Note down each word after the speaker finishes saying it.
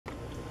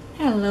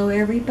Hello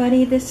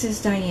everybody, this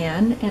is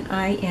Diane and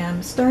I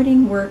am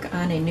starting work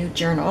on a new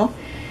journal.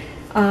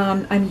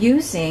 I'm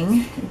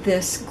using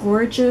this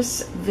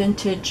gorgeous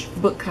vintage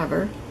book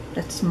cover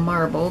that's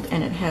marbled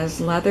and it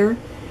has leather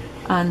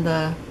on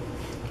the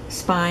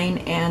spine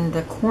and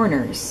the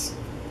corners.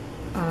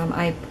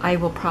 I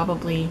will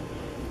probably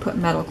put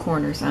metal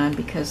corners on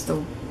because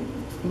the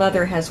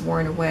leather has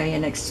worn away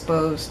and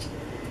exposed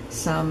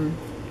some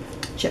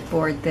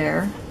chipboard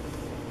there.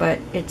 But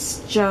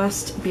it's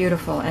just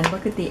beautiful, and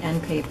look at the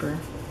end paper.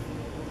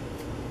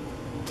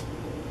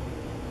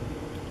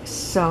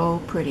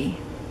 So pretty.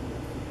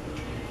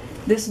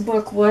 This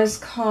book was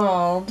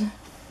called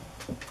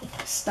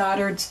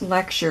Stoddard's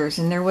Lectures,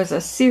 and there was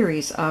a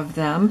series of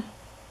them.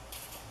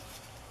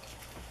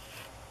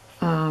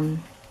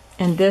 And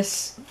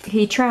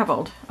he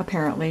traveled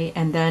apparently,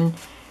 and then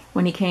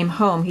when he came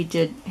home, he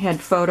had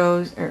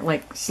photos or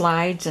like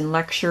slides and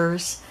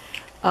lectures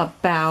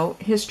about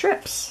his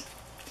trips.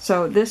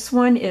 So this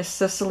one is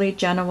Sicily,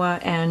 Genoa,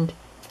 and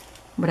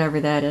whatever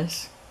that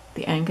is.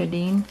 The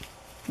Engadine.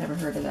 Never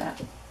heard of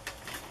that.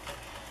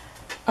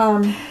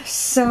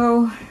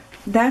 So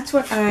that's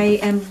what I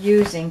am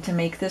using to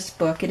make this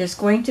book. It is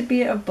going to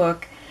be a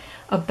book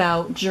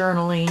about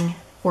journaling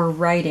or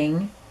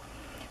writing.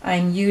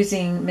 I'm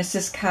using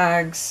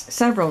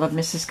several of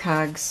Mrs.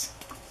 Cogs'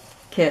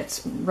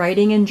 kits.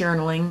 Writing and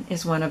journaling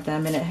is one of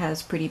them, and it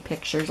has pretty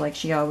pictures like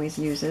she always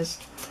uses.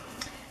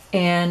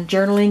 And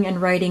journaling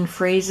and writing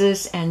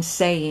phrases and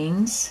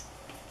sayings,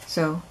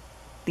 so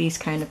these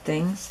kind of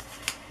things.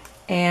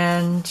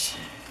 And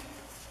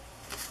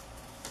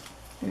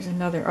there's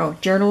another,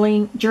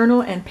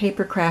 journal and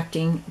paper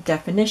crafting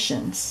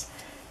definitions.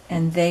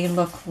 And they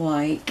look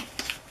like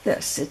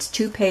this. It's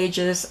 2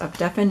 pages of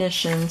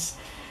definitions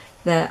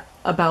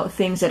about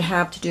things that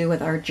have to do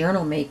with our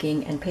journal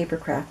making and paper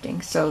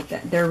crafting. So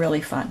they're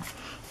really fun.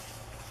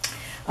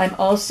 I'm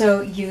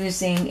also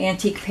using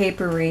Antique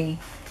Paperie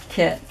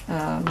kit.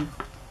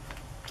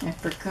 I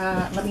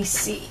forgot. Let me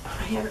see.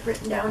 I have it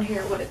written down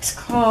here what it's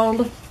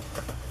called.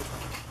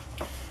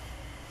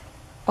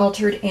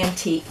 Altered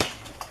Antique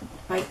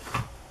by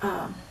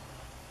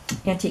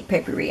Antique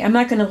Paperie. I'm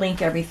not going to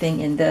link everything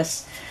in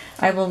this.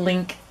 I will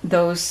link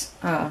those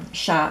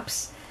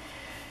shops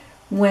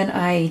when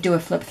I do a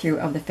flip through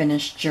of the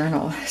finished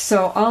journal.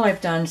 So all I've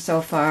done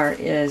so far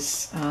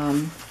is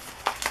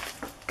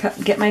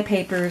get my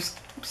papers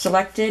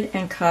selected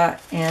and cut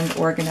and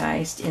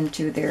organized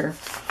into their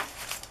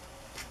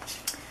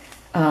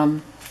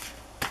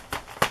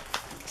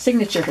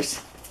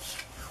signatures.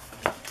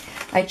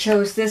 I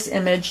chose this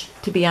image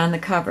to be on the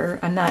cover.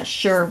 I'm not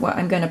sure what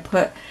I'm going to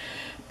put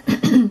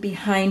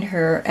behind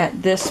her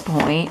at this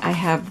point. I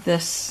have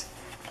this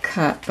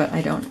cut, but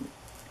I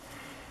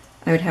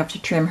would have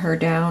to trim her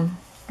down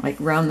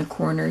like around the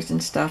corners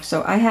and stuff.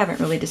 So I haven't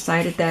really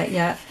decided that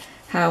yet,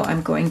 how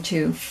I'm going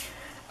to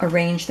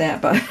arrange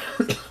that, but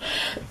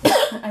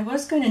I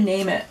was going to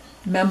name it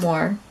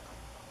Memoir,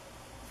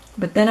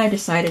 but then I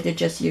decided to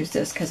just use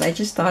this because I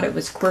just thought it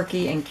was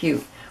quirky and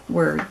cute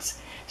words.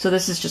 So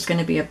this is just going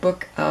to be a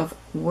book of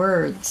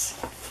words.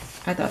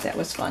 I thought that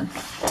was fun.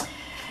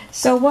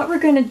 So what we're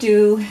going to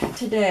do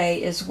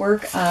today is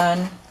work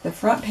on the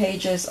front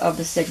pages of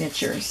the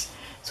signatures.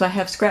 So I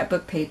have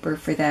scrapbook paper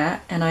for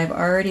that, and I've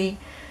already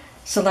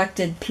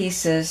selected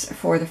pieces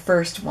for the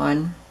first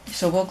one.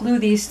 So we'll glue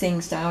these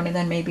things down, and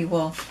then maybe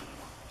we'll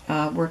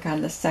work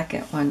on the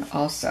second one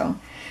also.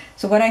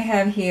 So what I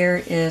have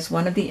here is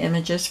one of the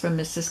images from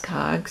Mrs.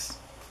 Cogs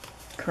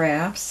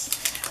Crafts,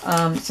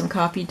 some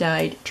coffee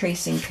dyed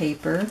tracing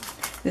paper.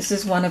 This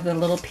is one of the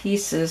little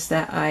pieces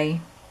that I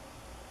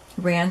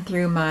ran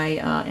through my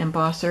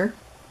embosser,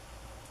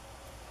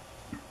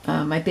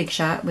 my Big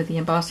Shot with the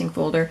embossing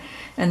folder,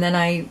 and then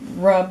I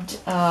rubbed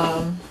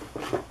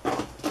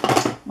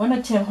one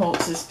of Tim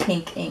Holtz's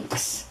pink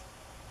inks.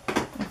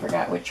 I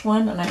forgot which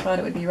one, and I thought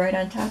it would be right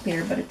on top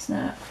here, but it's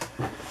not.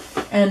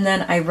 And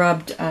then I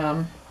rubbed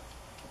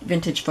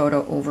Vintage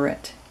Photo over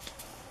it,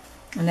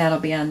 and that'll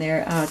be on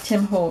there.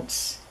 Tim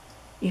Holtz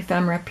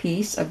ephemera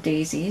piece of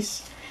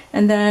daisies.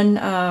 And then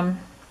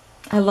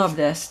I love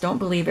this. Don't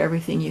believe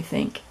everything you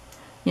think.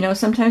 You know,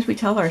 sometimes we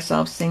tell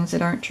ourselves things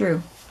that aren't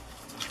true.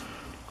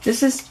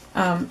 This is,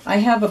 I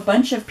have a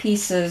bunch of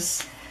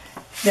pieces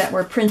that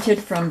were printed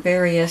from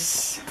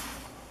various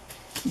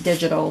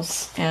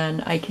digitals,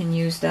 and I can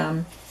use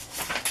them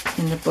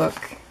in the book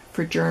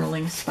for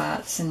journaling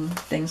spots and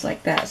things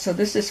like that. So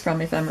this is from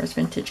Ephemera's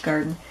Vintage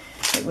Garden.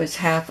 It was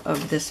half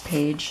of this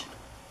page.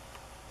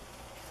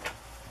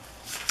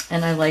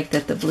 And I like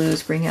that the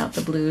blues bring out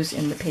the blues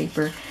in the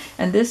paper.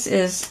 And this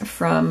is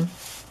from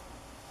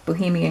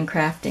Bohemian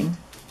Crafting.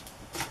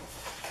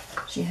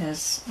 She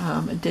has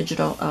a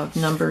digital of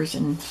numbers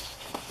and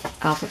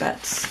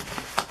alphabets.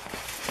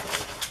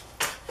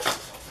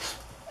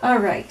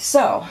 Alright,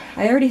 so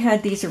I already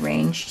had these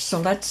arranged,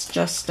 so let's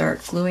just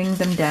start gluing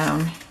them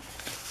down.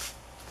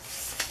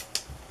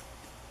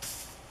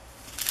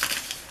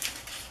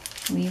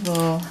 We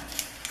will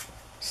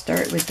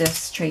start with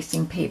this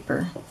tracing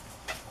paper.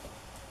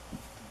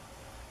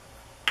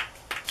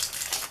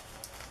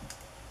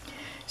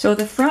 So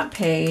the front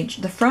page,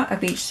 the front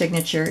of each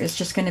signature is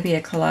just going to be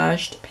a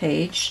collaged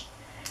page.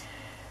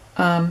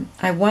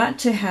 I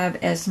want to have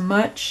as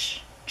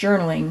much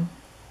journaling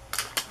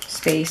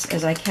space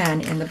as I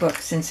can in the book,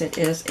 since it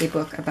is a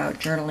book about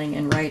journaling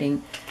and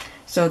writing.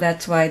 So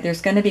that's why there's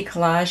going to be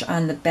collage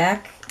on the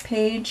back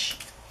page,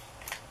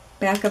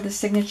 back of the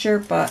signature,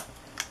 but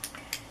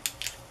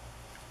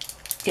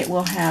it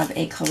will have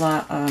a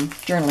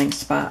journaling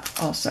spot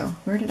also.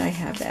 Where did I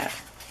have that?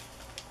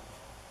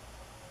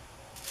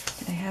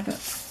 Did I have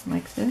it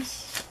like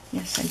this?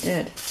 Yes, I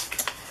did.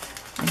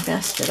 I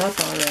messed it up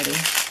already.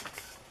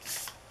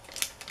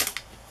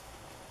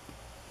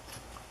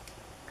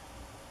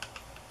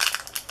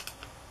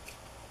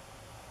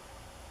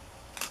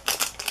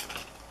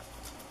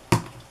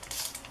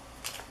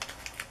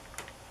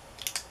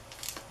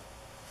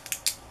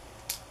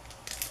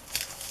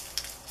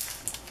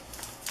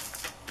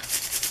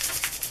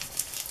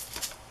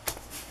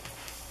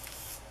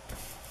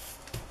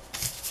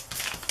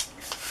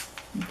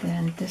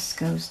 Then this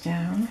goes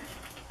down.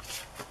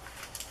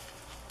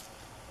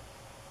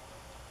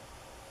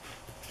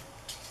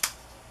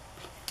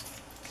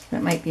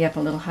 That might be up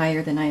a little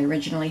higher than I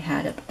originally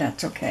had it, but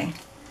that's okay.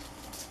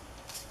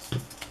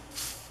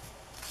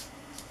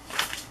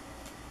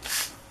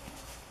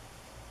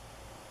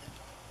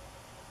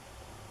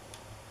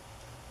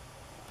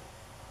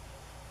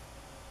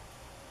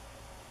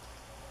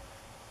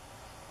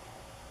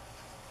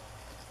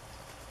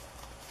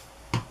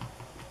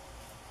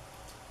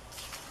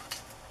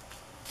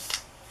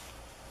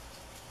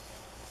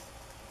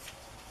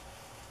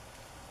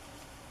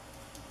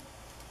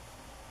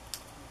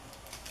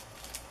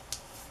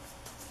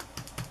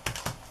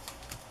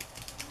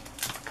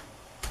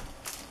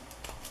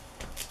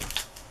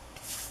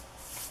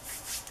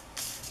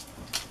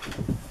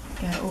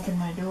 Gotta open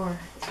my door.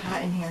 It's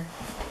hot in here.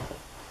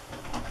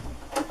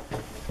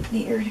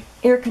 The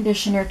air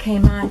conditioner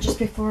came on just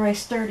before I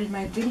started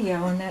my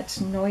video, and that's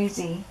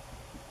noisy.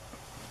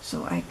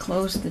 So I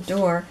closed the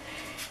door.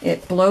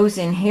 It blows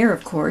in here,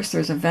 of course.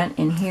 There's a vent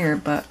in here,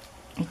 but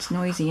it's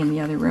noisy in the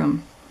other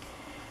room.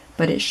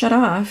 But it shut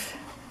off.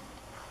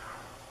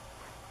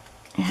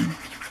 And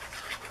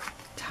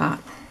it's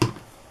hot.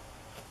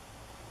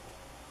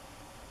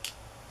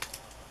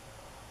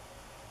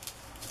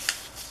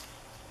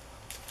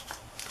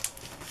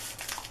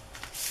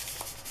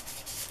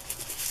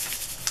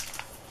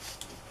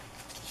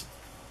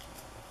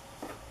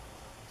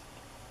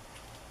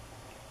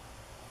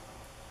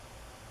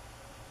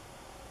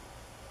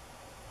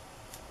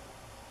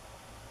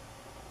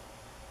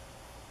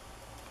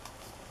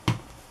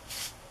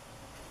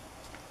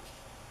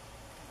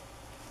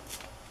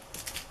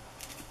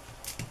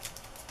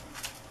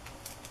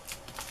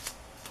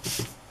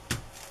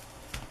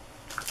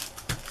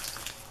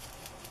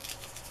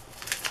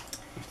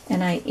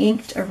 And I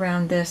inked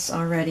around this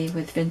already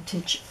with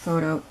vintage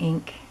photo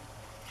ink.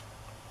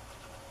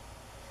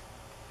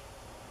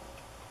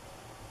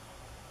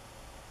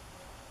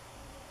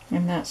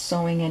 I'm not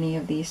sewing any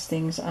of these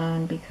things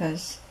on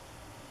because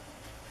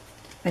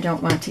I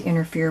don't want to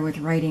interfere with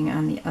writing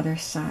on the other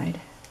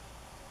side.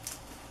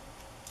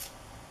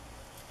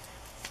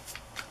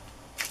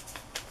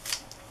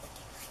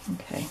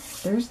 Okay,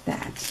 there's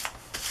that.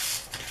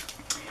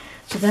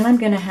 So then I'm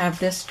going to have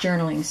this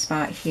journaling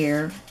spot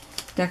here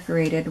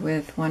decorated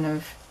with one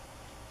of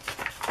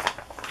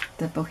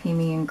the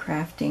Bohemian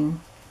Crafting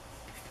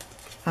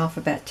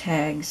alphabet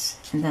tags,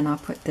 and then I'll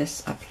put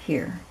this up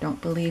here. Don't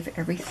believe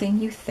everything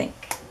you think.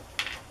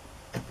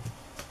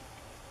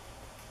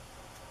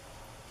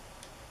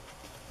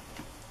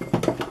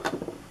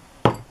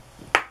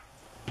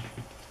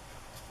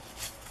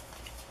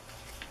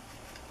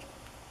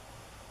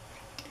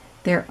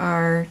 There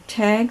are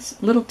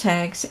tags, little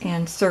tags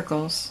and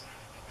circles,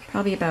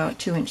 probably about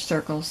 2-inch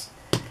circles,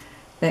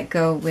 that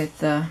go with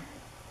the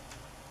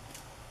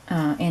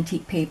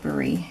Antique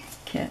Paperie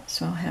kit.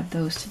 So I'll have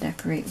those to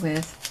decorate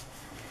with.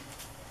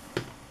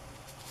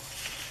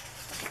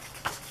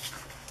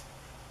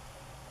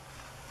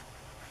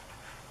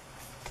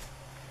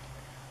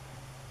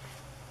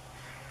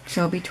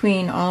 So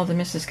between all the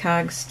Mrs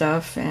Cogs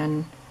stuff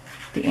and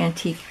the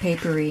Antique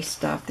Paperie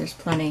stuff, there's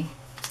plenty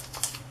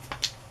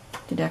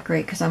to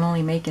decorate because I'm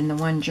only making the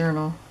one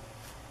journal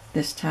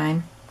this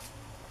time.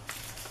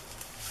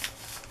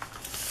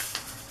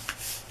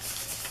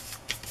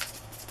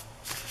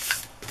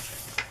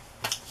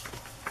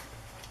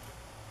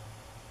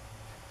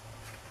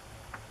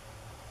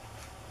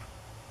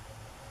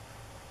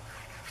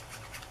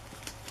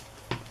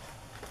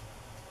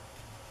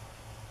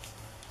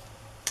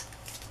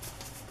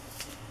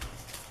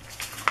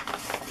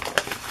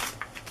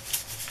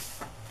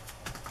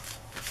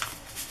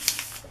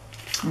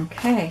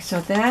 Okay,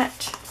 so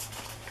that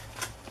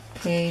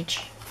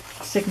page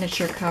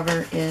signature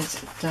cover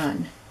is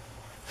done.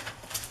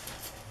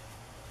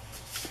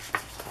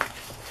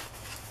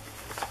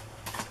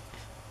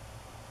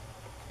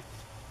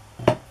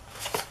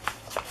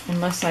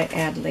 Unless I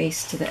add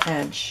lace to the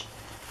edge.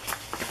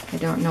 I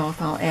don't know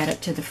if I'll add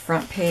it to the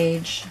front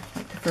page,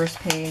 like the first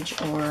page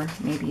or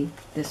maybe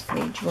this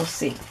page. We'll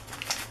see.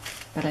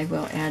 But I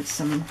will add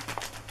some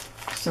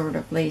sort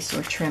of lace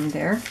or trim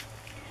there.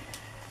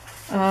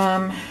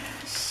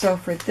 So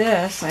for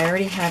this, I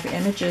already have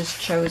images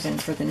chosen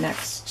for the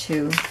next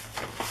two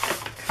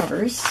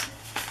covers.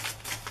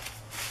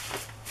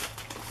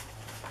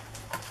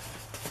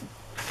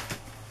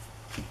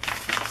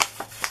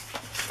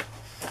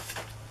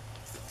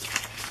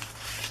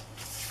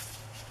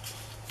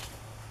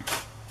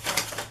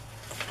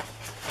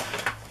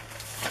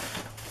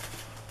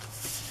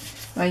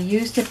 I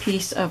used a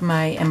piece of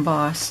my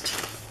embossed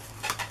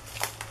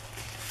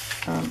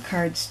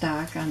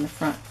cardstock on the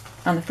front,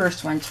 on the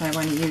first one, so I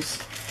want to use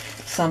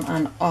some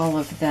on all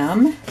of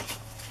them.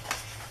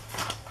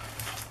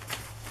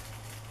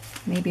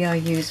 Maybe I'll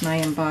use my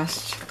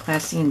embossed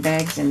glassine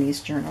bags in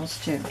these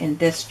journals too, in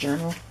this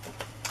journal,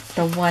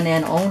 the one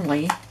and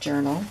only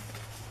journal.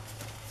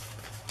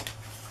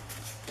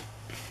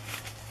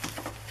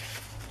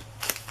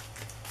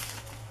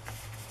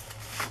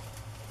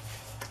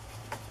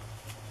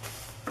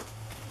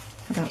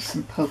 How about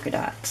some polka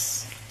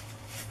dots?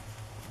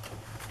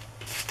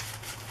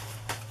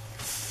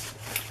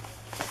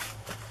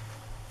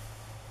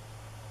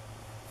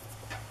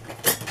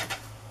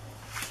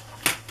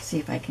 See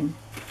if I can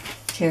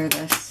tear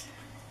this.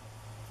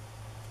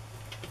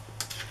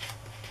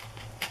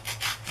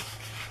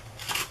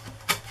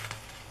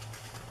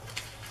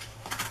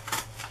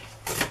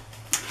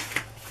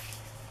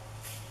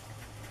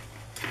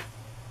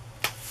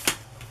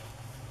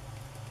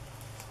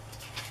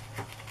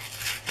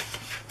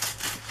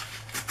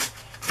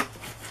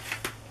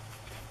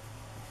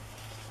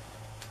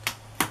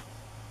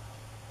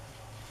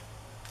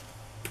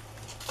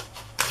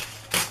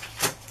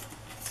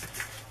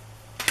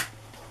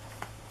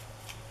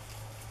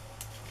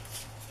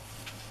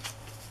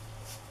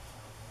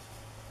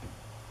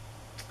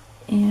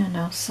 And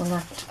I'll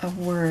select a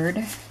word.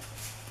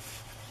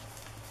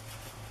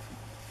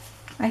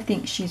 I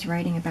think she's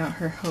writing about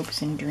her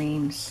hopes and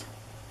dreams.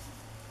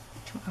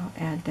 So I'll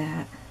add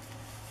that.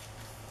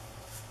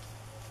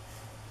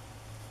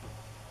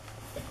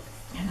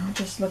 And I'll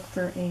just look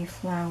for a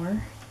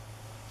flower.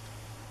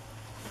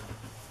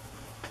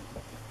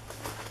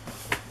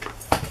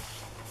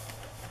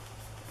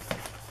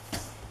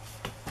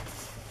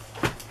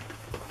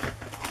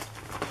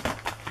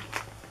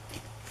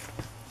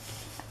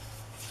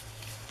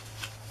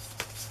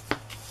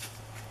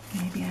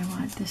 Maybe I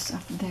want this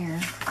up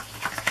there.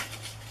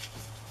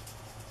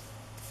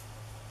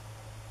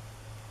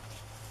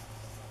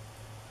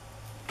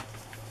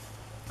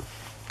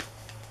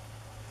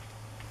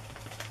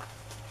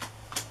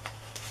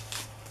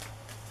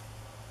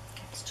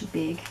 It's too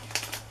big.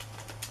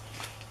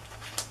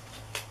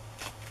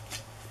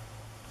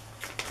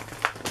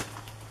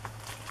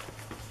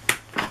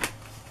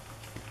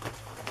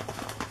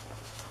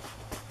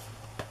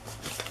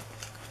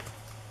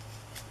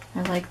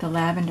 I like the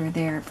lavender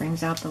there. It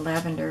brings out the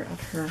lavender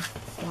of her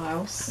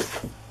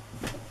blouse.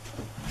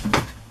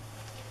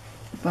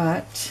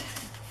 But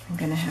I'm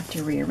going to have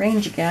to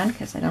rearrange again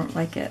because I don't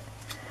like it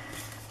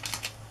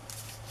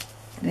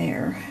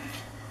there.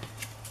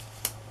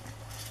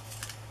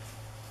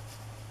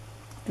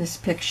 This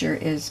picture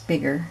is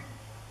bigger.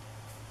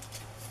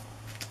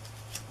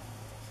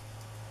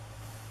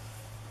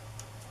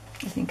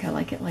 I think I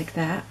like it like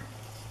that.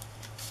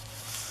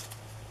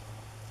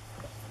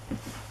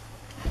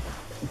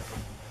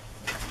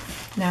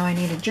 Now I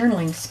need a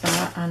journaling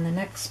spot on the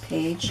next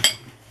page,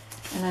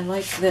 and I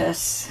like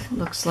this. It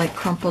looks like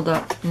crumpled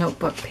up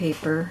notebook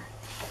paper.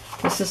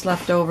 This is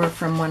left over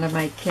from one of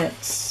my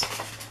kits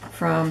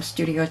from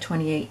Studio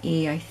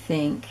 28E, I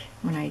think,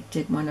 when I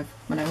did when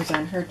I was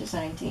on her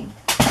design team.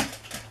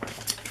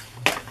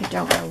 I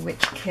don't know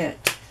which kit,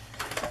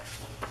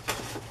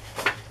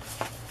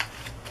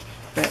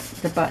 but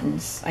the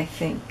buttons, I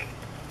think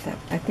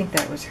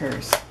that was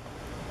hers.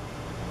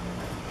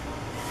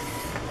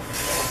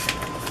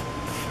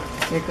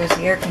 There goes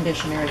the air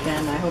conditioner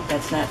again. I hope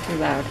that's not too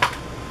loud.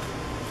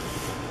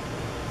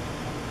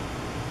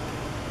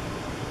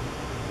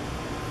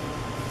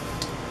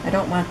 I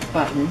don't want the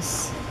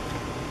buttons,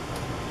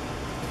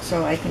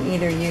 so I can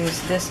either use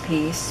this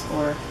piece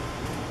or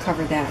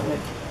cover that with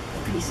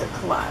a piece of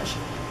collage.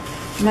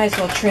 Might as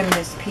well trim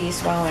this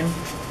piece while I'm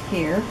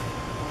here.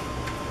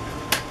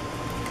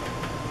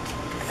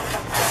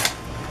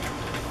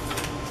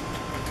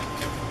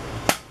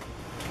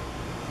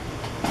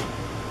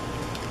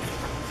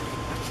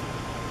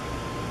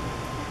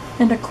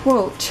 And a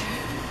quote: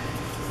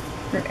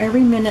 "For every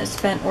minute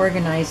spent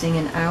organizing,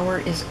 an hour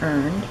is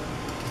earned.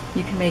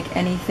 You can make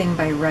anything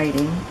by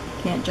writing.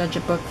 Can't judge a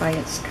book by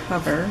its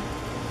cover.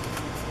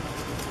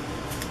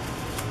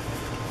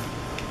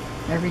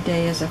 Every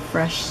day is a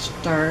fresh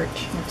start."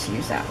 Let's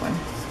use that one.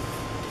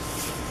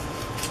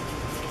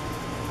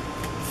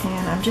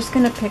 And I'm just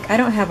going to pick, I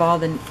don't have all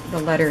the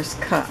letters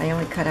cut. I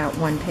only cut out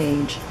one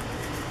page.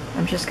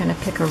 I'm just going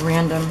to pick a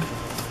random,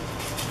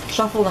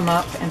 shuffle them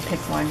up and pick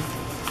one.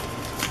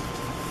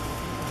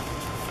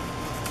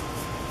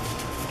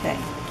 Okay,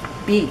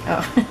 B.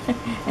 Oh,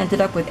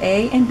 ended up with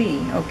A and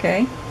B.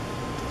 Okay.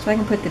 So I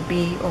can put the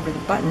B over the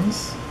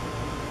buttons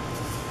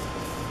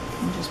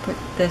and just put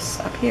this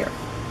up here.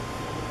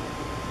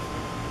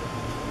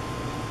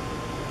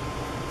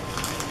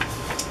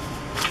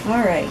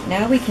 Alright,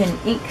 now we can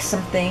ink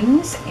some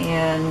things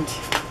and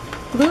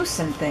glue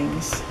some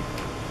things.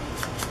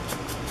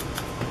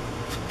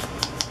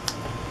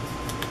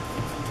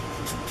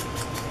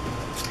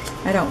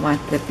 I don't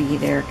want the B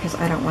there because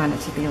I don't want it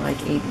to be like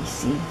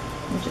ABC.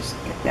 We'll just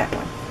get that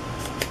one.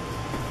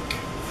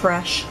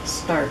 Fresh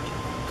start.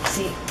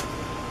 See?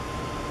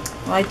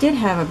 Well, I did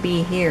have a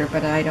B here,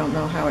 but I don't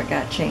know how it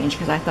got changed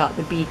because I thought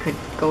the B could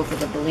go for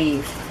the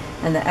believe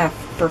and the F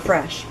for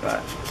fresh,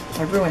 but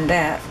I ruined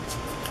that.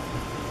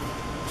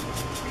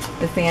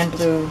 The fan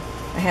blew.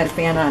 I had a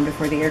fan on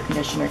before the air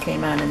conditioner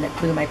came on and it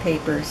blew my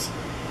papers.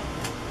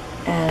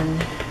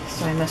 And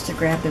so I must have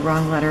grabbed the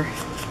wrong letter.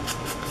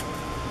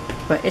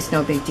 But it's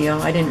no big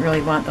deal. I didn't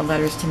really want the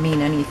letters to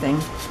mean anything.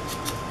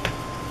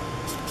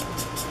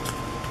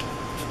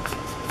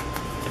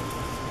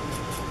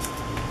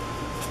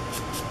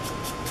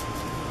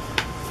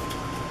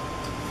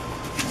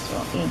 So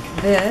I'll ink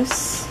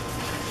this.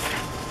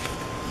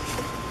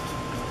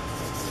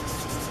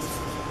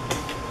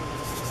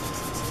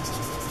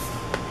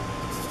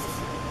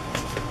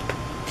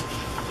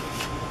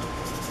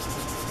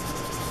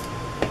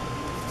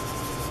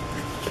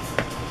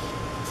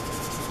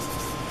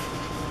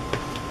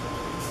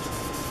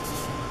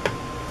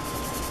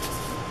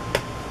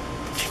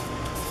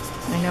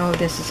 I know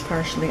this is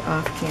partially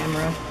off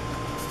camera,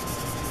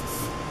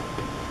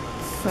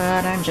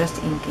 but I'm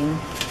just inking.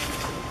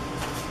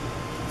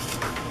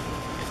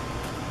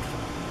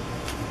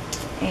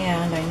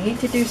 And I need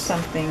to do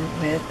something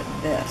with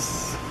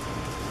this.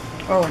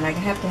 Oh, and I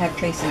have to have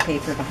tracing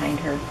paper behind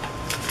her.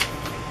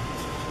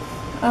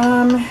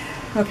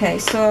 Okay,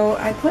 so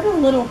I put a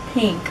little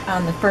pink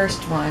on the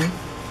first one.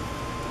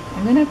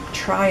 I'm going to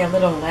try a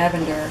little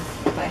lavender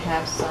if I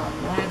have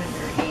some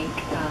lavender ink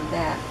on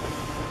that.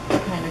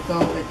 Kind of go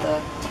with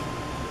the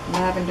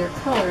lavender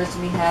colors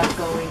we have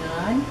going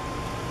on.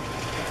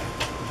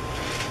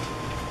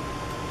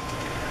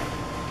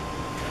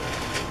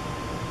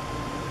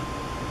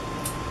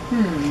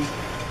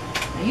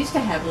 I used to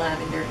have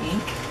lavender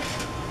ink.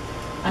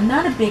 I'm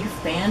not a big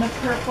fan of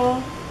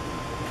purple,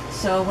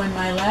 so when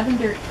my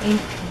lavender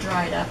ink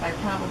dried up, I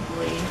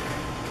probably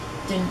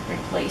didn't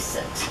replace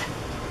it.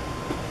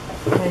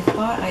 I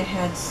thought I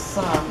had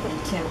some in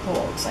Tim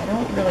Holtz. I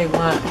don't really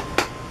want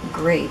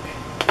grape.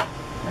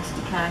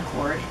 Rusty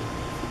Concord,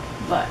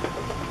 but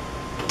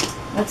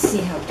let's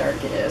see how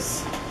dark it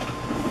is.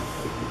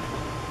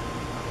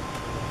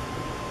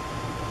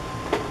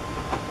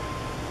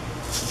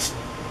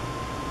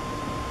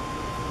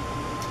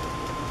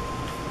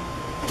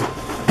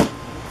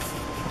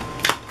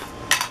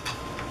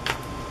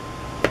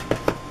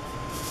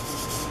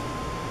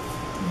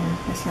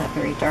 Yeah, it's not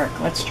very dark.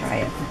 Let's try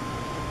it.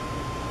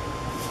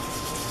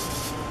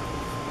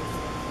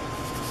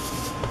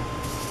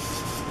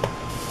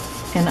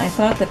 And I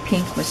thought the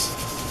pink was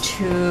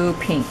too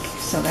pink,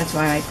 so that's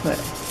why I put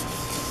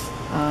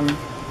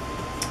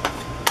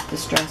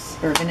Distress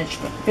or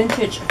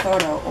Vintage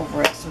Photo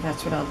over it. So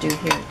that's what I'll do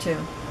here too.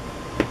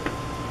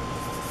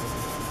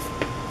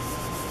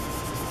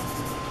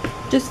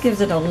 Just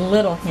gives it a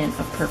little hint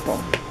of purple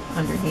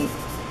underneath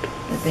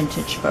the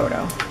Vintage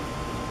Photo.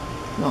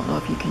 I don't know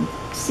if you can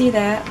see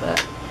that, but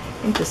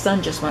I think the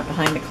sun just went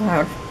behind the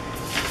cloud.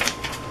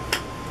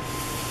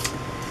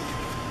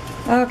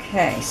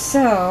 Okay,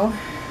 so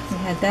we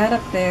had that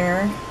up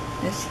there,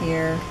 this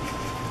here,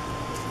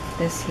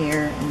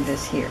 and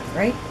this here,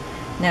 right?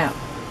 Now,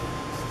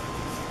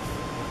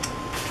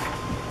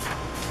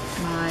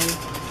 my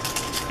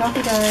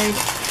coffee dyed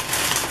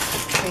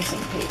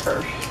tracing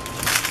paper.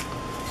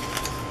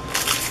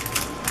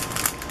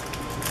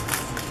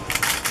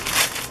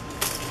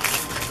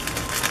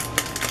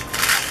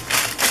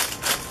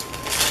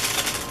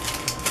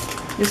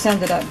 This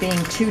ended up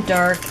being too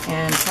dark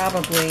and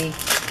probably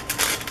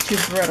too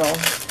brittle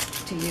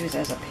to use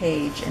as a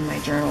page in my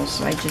journals,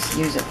 so I just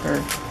use it for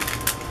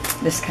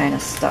this kind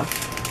of stuff.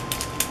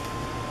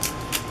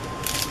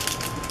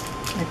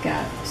 I've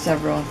got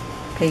several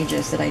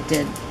pages that I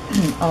did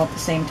all at the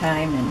same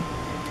time, and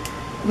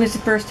it was the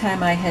first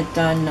time I had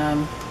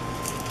done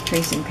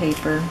tracing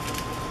paper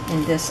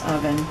in this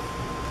oven,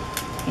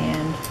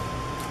 and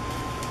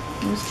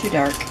it was too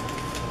dark.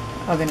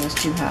 The oven was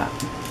too hot.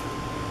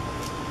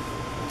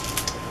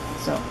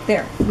 So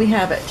there, we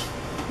have it.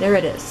 There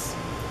it is.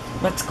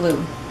 Let's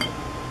glue.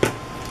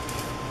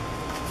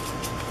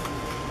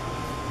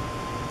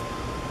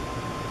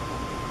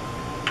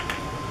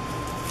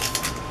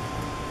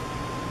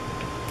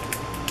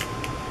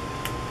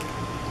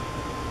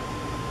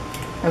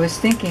 I was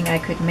thinking I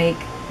could make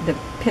the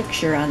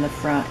picture on the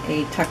front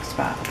a tuck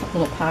spot, a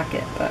little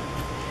pocket, but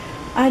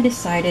I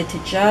decided to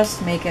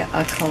just make it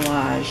a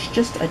collage,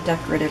 just a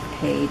decorative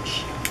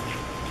page.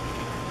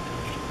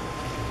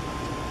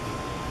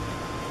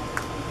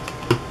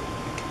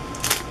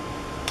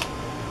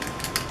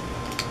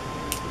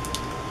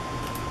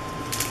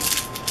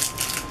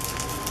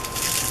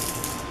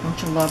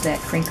 Don't you love that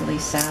crinkly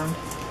sound?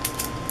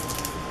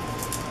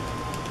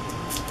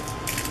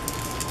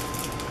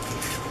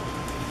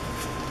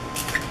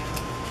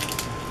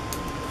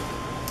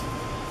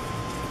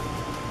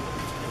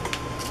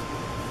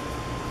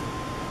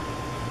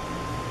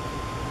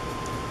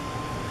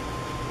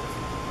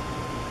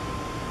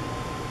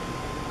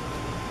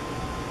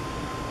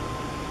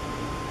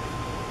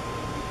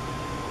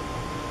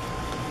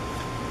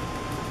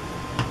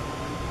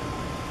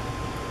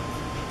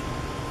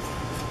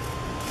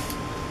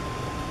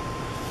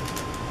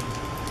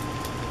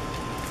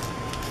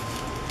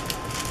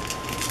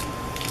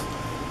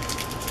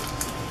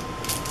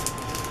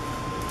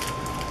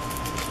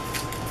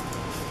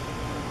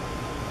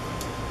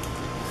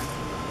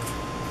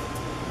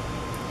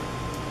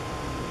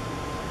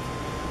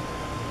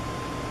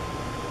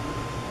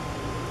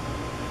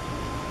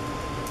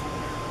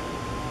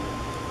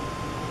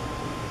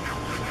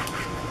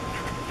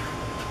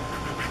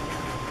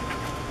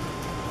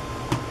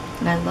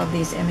 And I love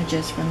these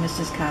images from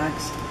Mrs.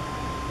 Cogs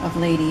of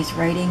ladies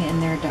writing in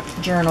their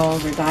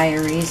journals or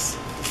diaries.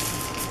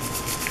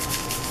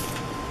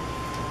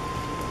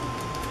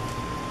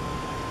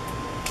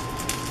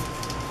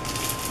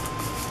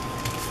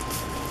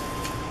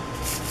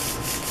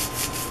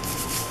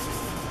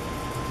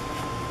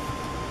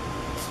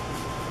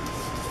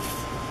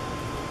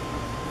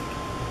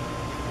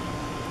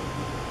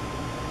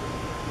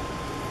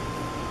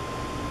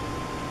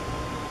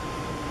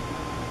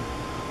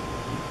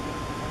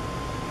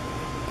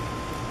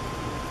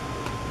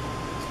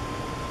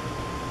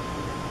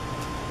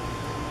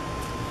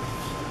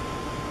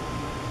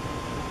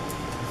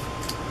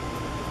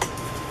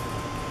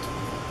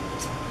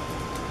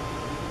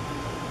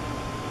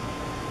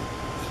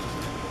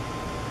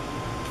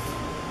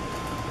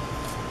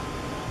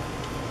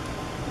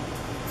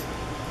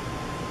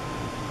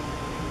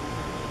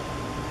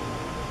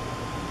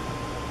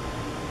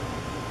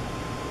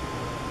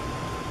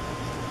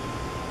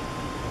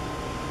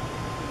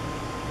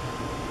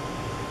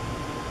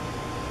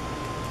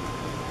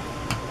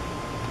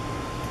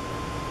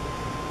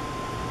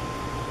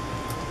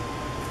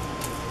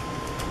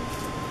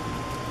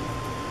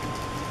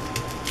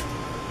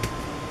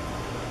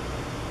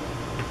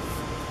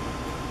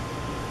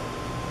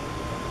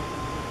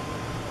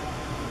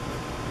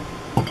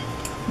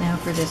 Now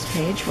for this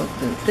page, we'll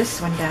glue this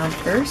one down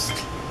first.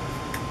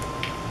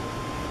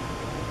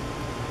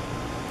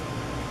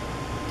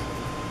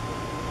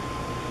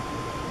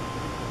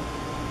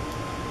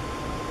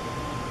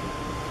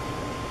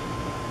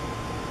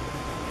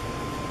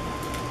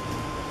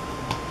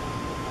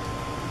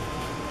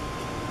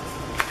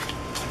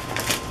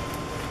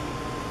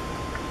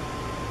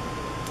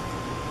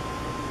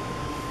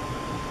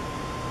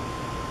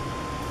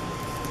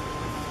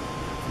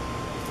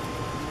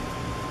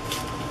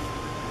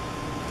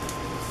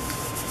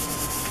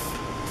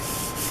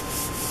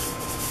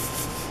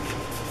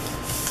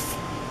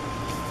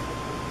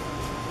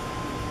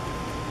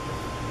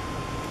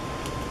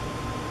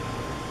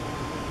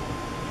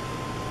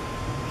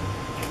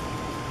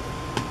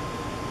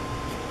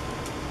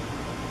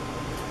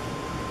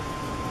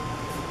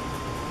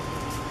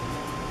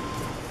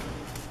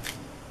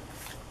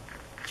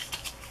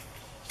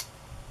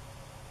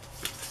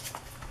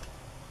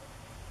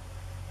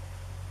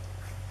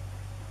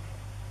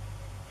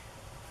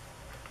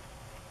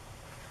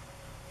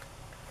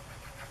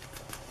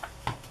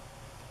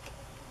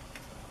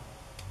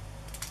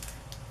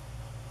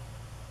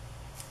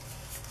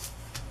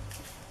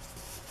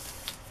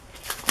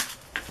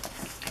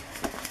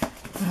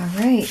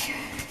 All right,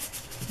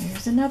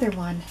 there's another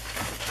one.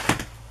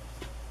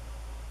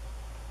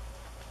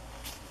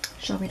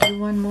 Shall we do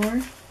one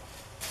more?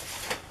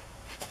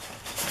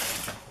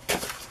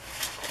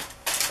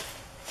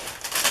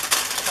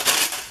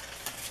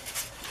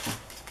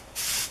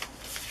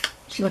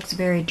 She looks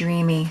very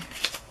dreamy.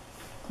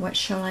 What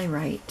shall I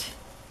write?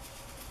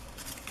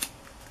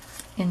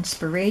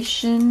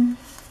 Inspiration.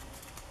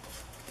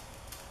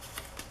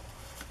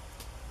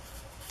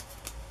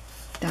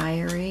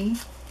 Diary.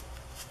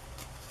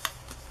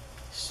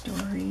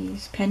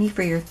 Stories. Penny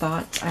for your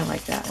thoughts. I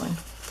like that one.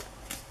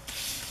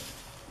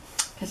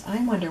 Because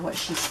I wonder what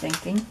she's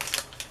thinking.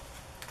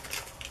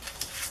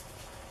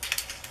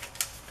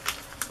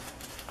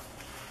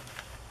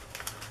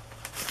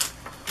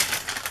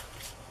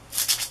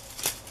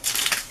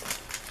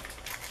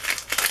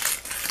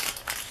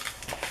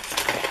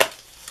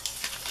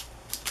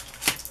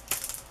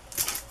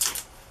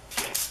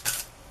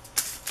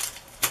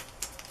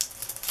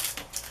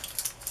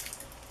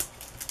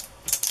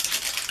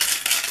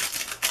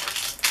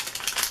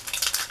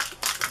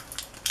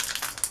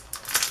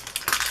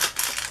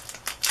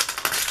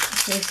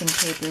 Tracing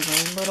paper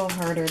is a little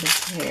harder to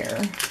tear,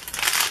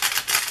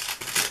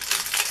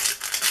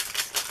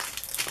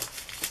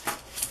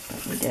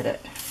 but we did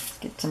it.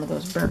 Get some of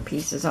those burnt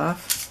pieces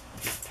off.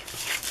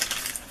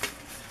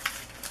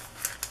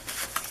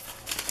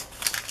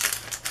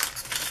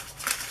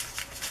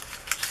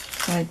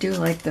 So I do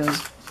like the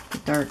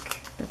dark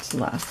that's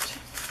left.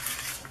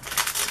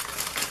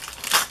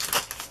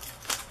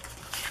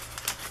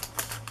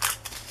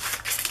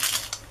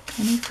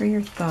 Penny for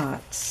your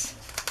thoughts.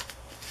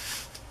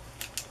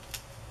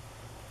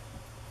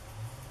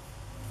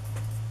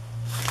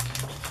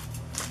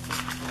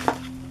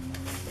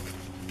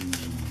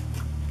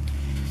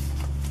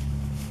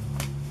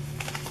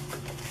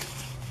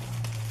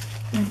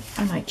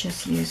 I might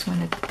just use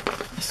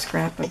a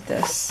scrap of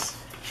this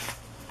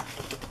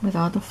with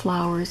all the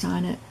flowers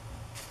on it.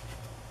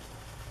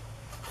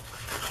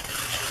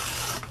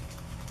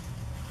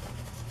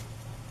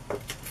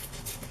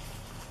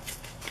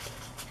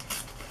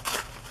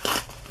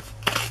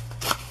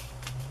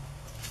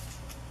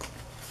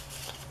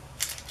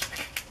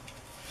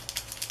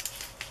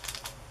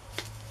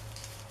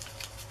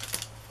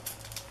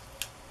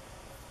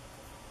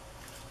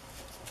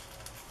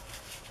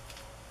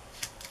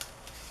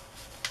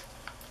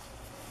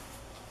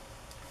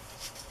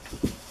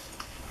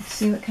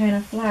 See what kind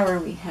of flower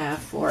we have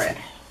for it.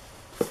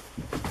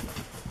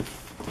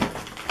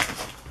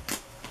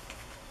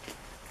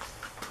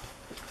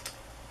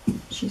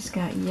 She's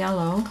got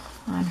yellow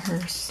on her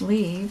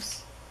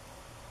sleeves.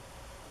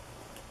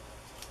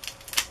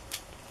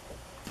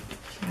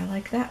 I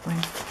like that one.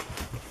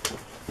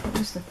 What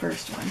was the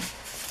first one?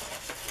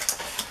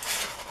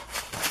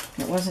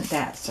 It wasn't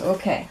that, so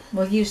okay,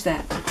 we'll use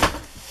that.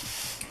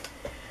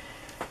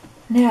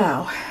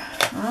 Now,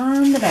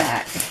 on the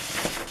back,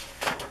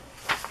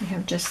 we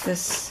have just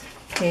this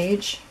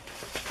page.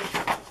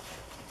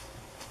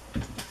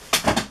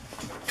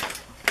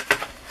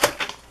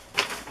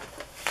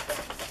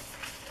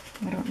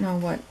 I don't know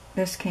what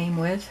this came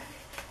with.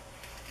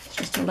 It's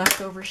just a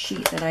leftover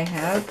sheet that I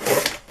have.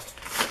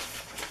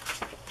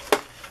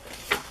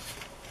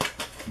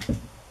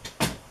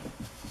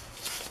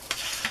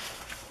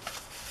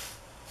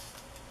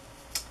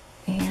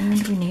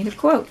 And we need a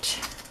quote.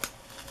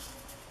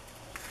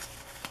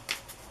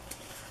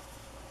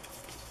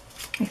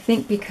 I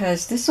think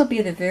because this will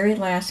be the very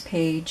last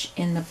page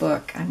in the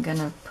book, I'm going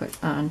to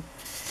put on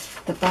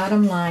the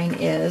bottom line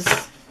is,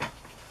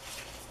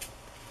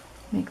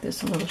 make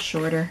this a little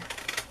shorter.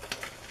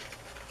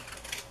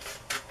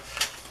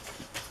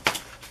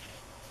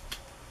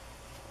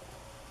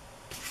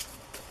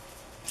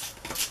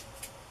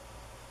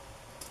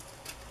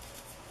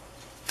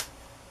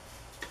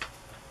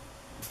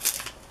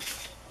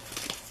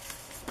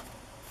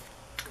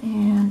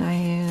 And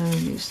I'll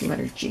use the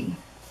letter G.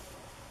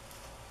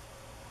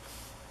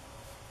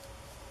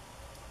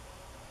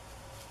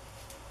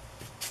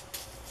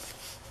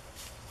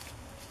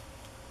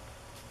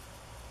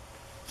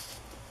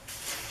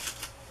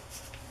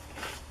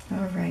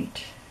 All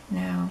right,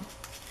 now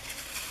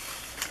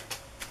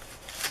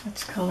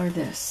let's color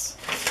this.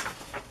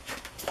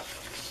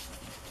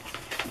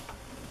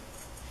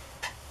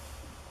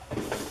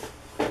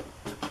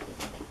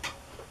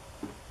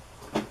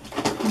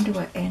 I wonder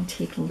what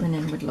antique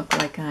linen would look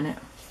like on it.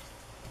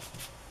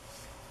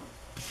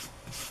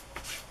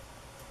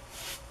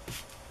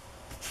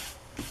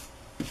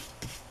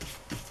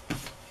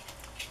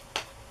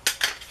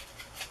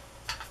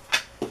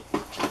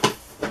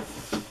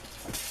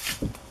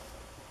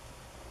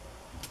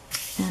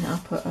 And I'll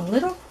put a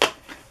little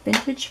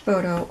vintage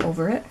photo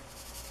over it,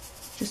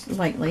 just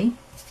lightly.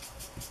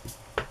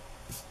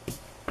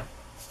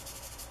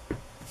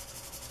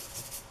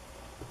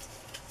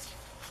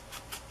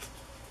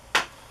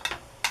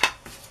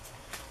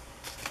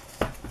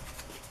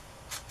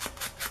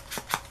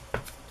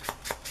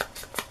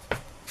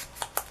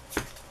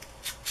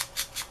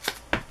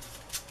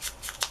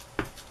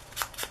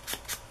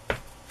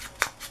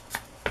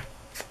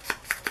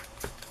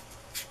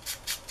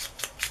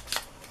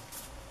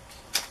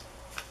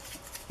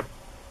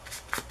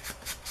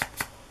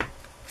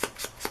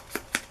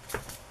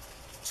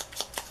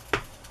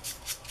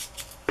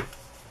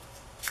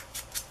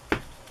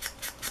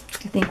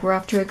 I think we're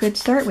off to a good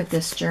start with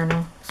this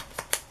journal.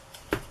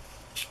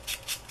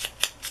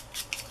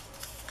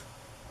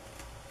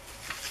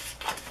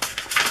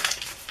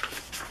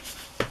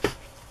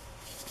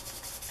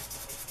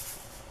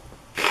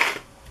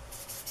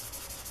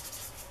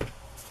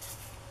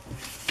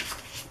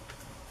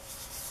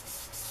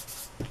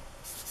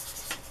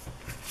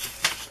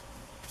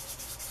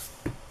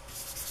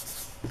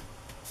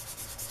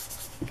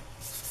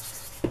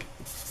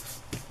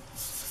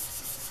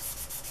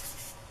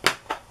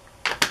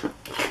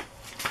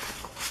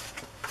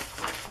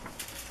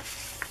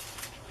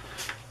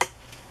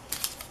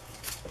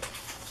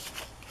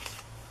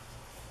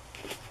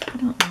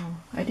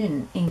 I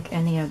didn't ink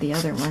any of the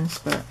other ones,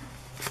 but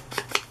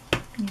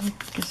I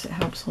guess it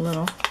helps a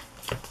little.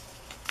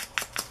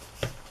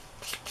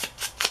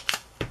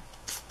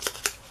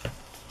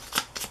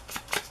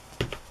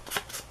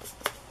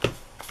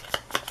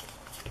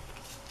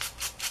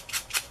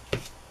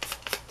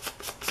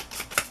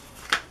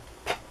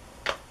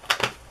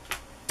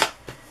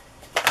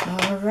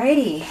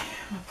 Alrighty,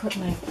 I'll put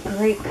my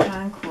Great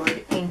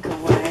Concord ink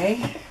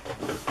away.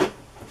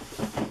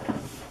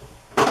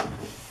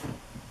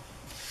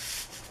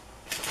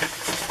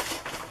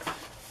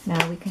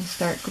 Now we can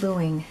start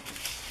gluing.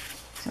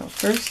 So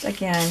first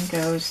again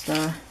goes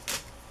the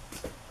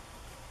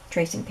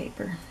tracing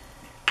paper.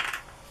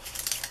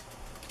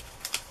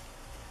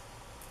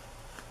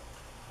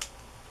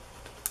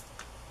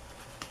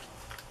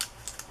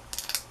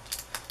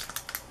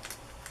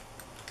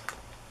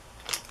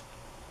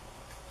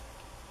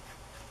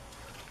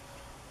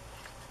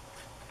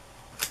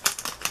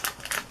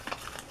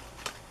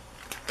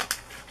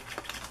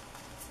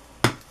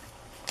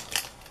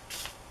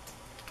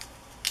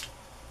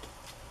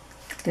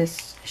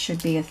 this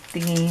should be a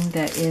theme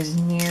that is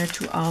near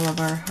to all of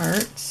our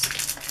hearts,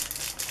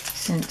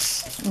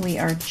 since we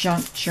are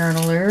junk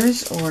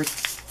journalers or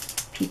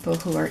people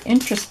who are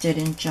interested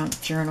in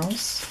junk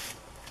journals.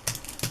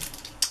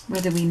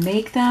 Whether we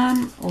make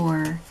them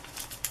or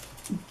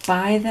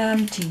buy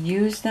them to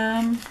use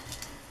them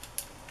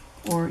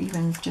or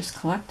even just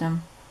collect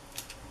them.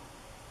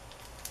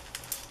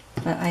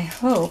 But I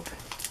hope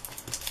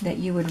that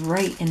you would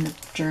write in the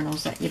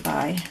journals that you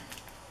buy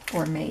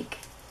or make.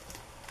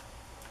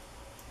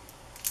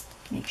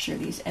 Make sure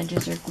these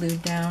edges are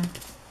glued down.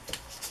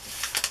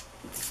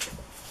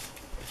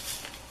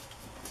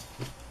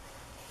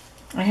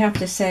 I have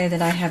to say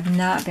that I have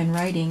not been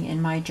writing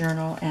in my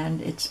journal,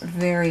 and it's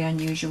very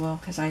unusual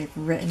because I've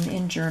written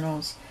in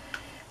journals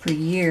for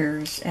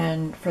years,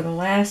 and for the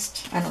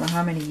last, I don't know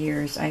how many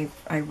years, I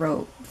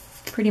wrote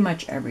pretty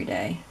much every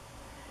day.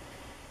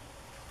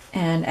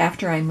 And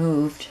after I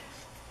moved,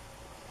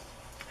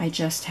 I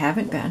just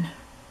haven't been.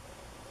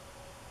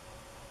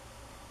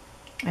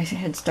 I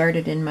had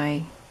started in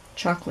my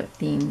chocolate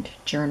themed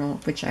journal,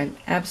 which I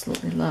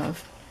absolutely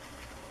love.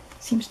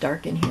 Seems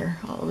dark in here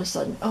all of a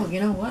sudden. Oh, you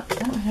know what?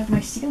 I don't have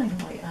my ceiling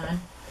light on.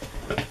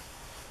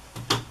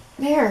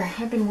 There,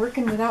 I've been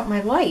working without my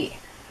light.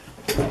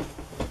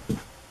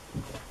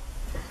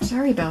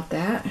 Sorry about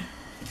that.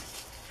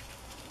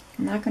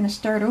 I'm not going to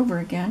start over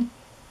again.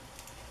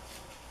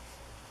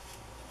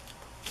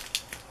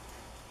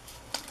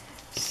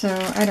 So,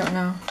 I don't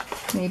know.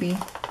 Maybe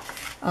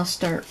I'll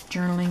start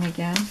journaling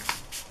again.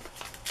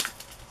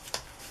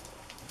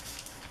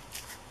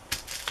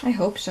 I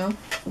hope so.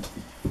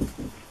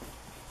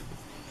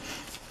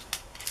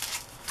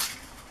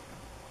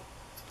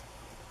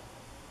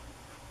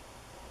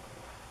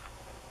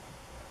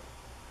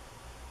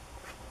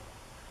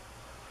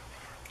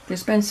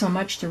 There's been so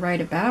much to write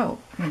about,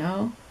 you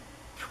know.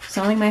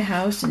 Selling my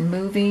house and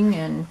moving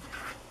and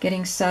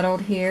getting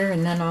settled here,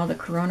 and then all the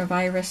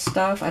coronavirus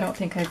stuff. I don't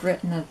think I've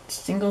written a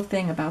single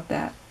thing about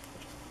that.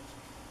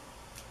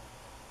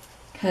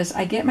 Because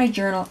I get my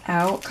journal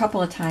out, a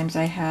couple of times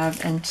I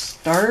have, and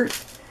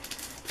start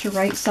to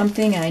write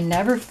something, and I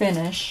never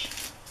finish.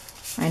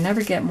 I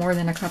never get more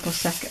than a couple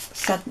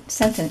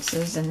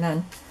sentences, and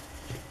then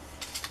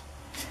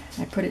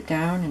I put it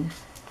down and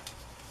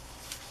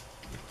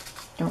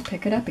don't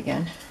pick it up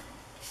again.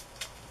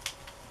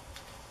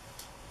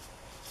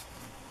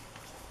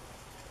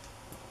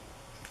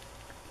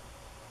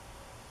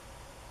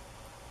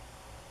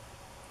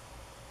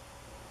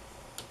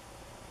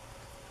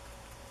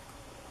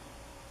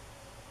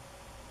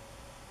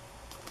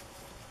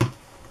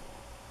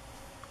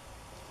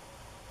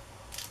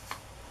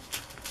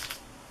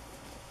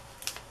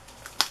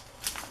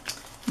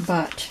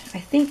 But I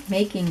think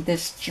making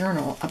this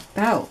journal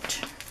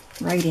about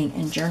writing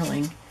and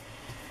journaling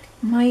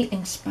might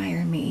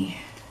inspire me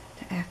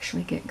to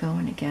actually get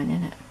going again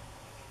in it.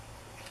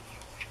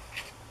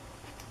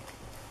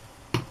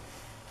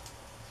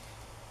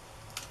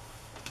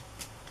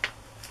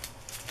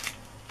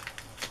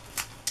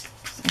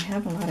 I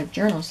have a lot of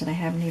journals that I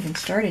haven't even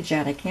started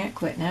yet. I can't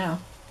quit now.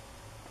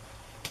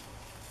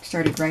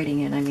 Started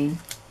writing in, I mean.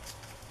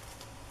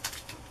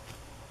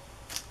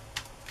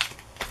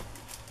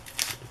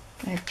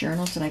 I have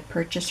journals that I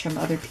purchased from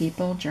other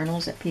people,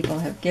 journals that people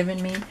have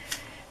given me,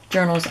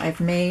 journals I've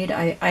made.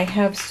 I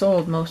have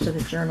sold most of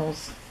the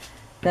journals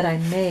that I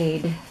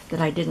made that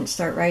I didn't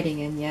start writing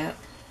in yet,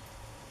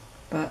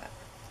 but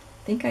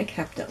I think I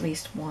kept at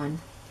least one.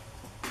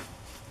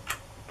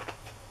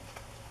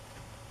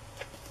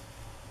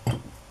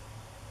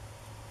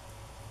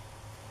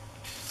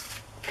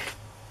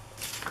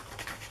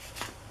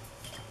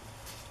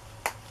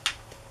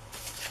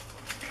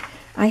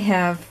 I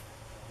have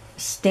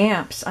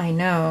stamps, I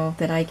know,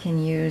 that I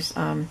can use,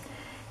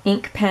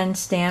 ink pen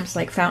stamps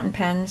like fountain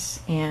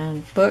pens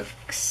and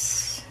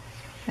books.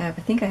 I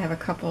think I have a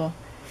couple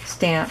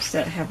stamps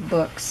that have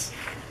books,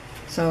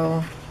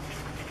 so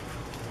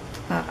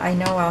I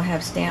know I'll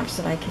have stamps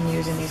that I can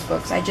use in these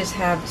books. I just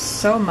have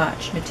so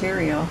much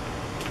material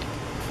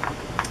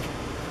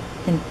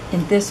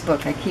in this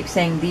book. I keep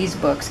saying these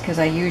books because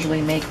I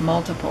usually make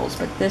multiples,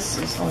 but this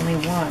is only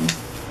one.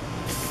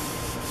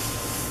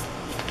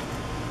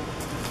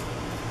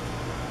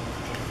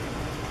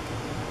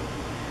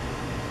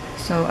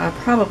 So I'll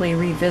probably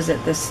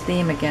revisit this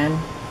theme again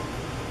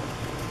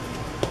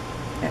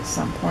at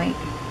some point.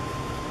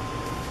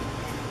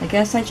 I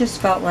guess I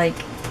just felt like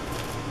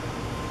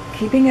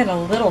keeping it a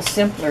little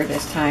simpler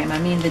this time. I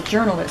mean, the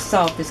journal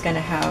itself is going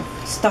to have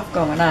stuff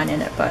going on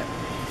in it, but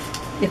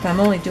if I'm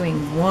only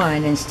doing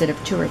one instead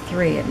of 2 or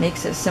 3, it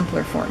makes it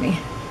simpler for me.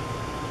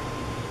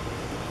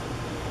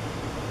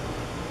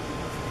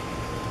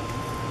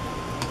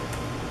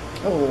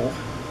 Oh,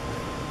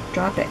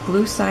 drop it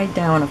glue side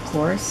down, of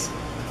course.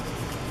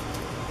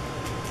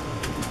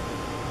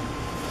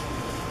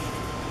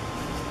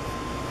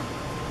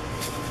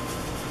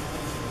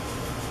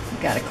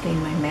 Got to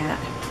clean my mat.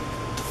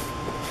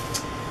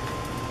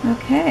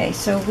 Okay,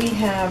 so we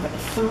have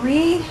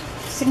 3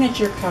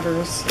 signature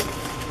covers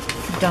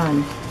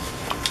done.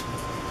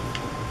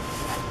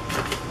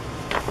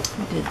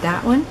 did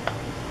that one.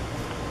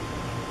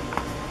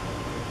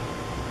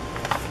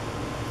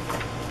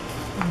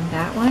 And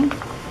that one.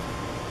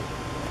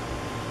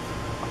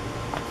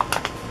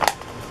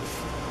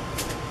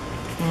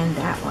 And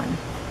that one.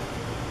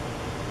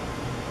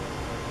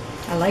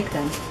 I like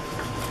them.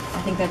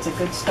 I think that's a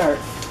good start.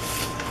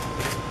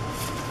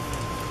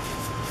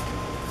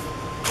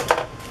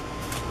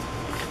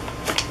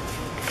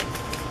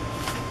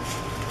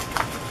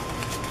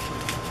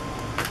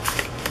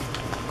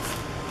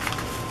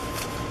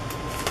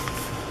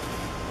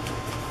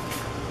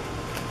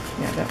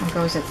 Yeah, that one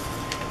goes at,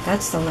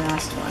 that's the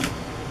last one.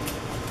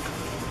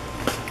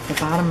 The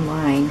bottom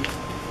line.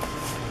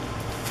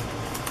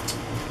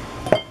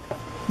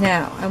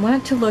 Now, I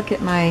want to look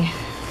at my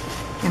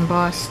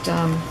embossed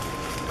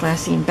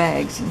glassine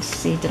bags and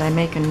see, did I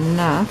make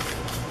enough?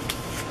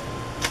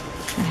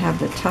 I have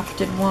the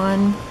tufted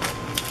one,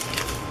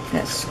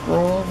 that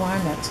scroll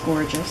one, that's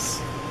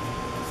gorgeous,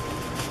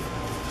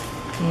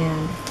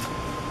 and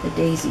the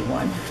daisy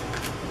one.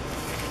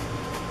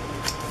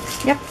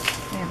 Yep,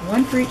 I have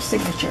one for each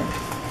signature.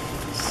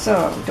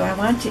 So, do I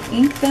want to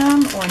ink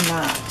them or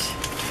not?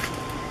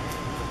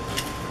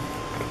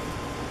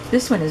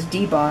 This one is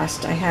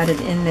debossed. I had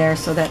it in there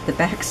so that the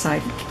back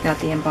side got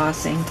the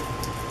embossing.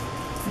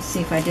 Let's see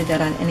if I did that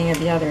on any of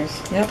the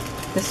others. Yep,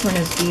 this one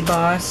is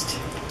debossed.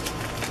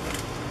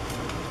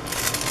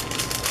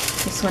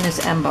 This one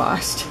is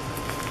embossed.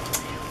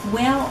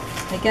 Well,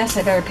 I guess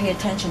I better pay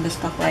attention to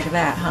stuff like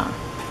that, huh?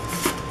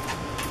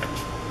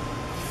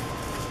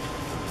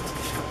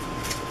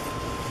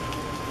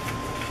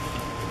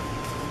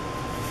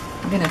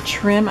 I'm going to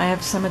trim. I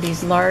have some of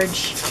these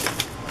large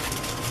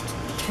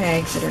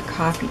tags that are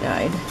coffee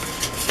dyed.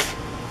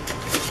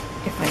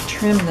 If I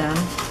trim them,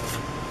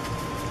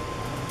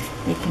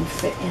 they can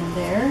fit in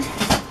there.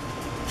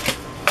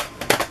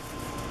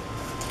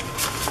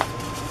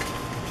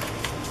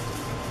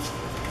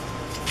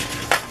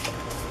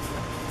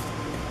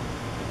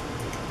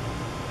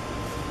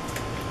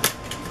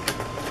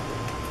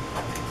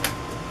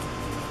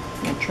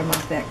 And trim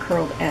off that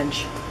curled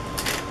edge.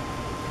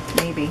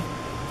 Maybe.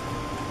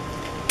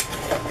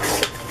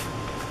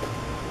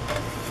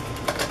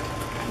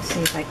 See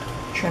if I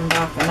trimmed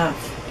off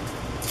enough.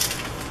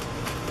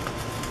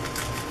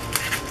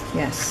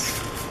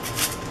 Yes,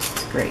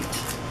 it's great.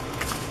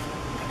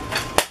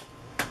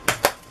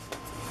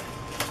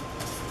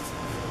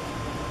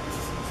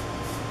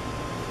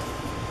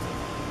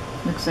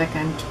 Looks like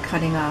I'm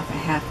cutting off a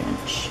 1/2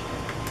 inch.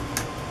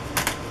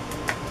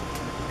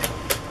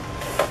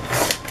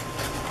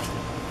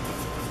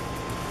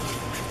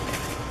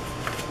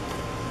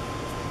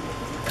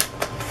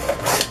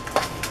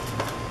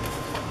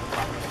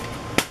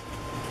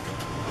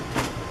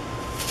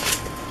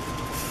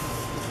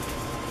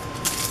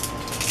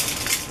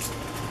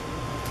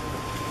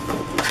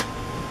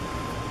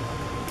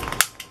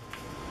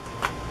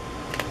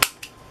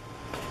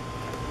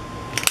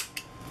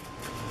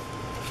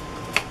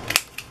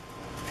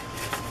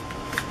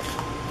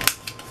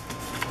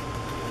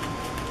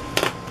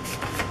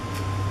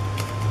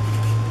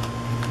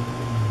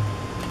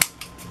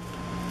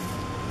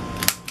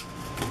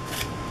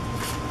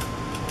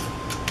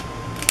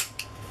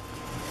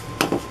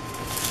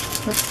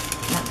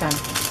 Oops, not done.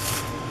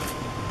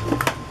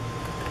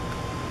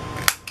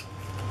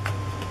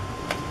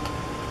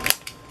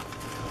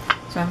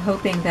 So I'm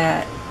hoping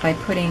that by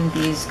putting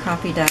these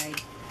coffee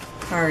dyed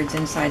cards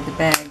inside the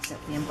bags that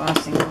the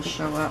embossing will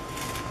show up.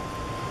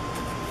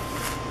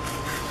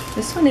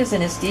 This one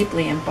isn't as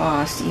deeply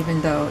embossed,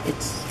 even though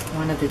it's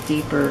one of the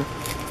deeper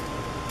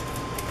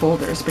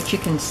folders, but you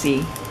can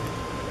see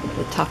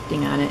the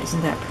tufting on it.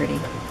 Isn't that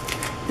pretty?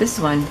 This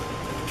one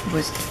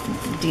was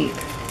deep.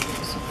 It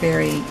was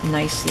very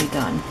nicely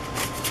done.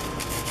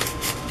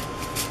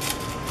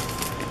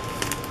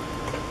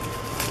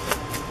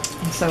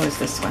 And so is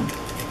this one.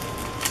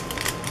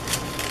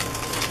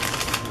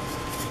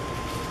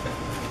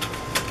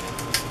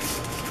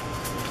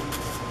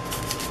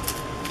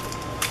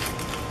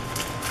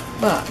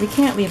 But we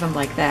can't leave them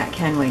like that,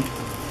 can we?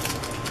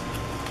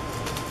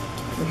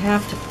 We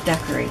have to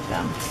decorate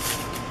them.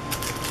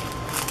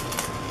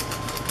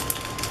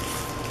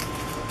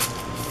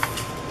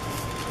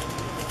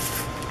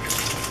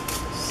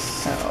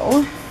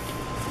 So,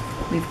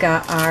 we've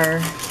got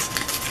our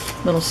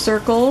little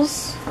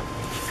circles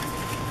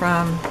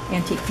from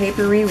Antique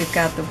Paperie. We've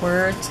got the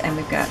words and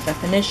we've got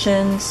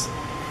definitions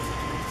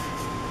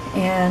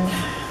and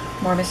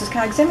more Mrs.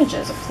 Cogs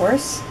images, of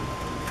course.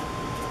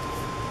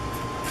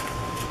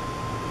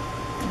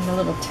 And the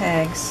little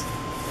tags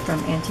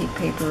from Antique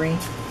Paperie.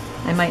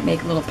 I might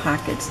make little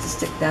pockets to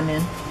stick them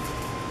in.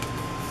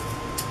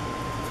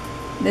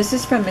 This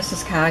is from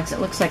Mrs. Cogs. It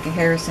looks like a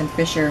Harrison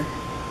Fisher.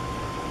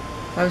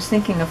 I was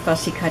thinking of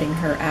fussy cutting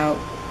her out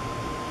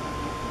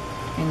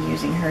and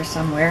using her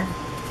somewhere.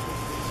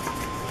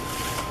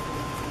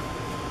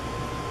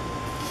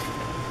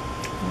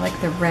 I like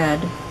the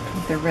red. I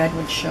think the red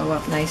would show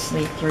up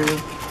nicely through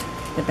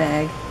the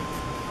bag.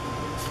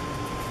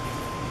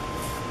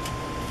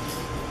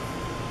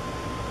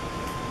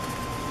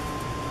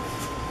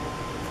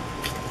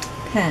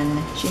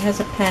 pen. She has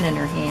a pen in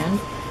her hand,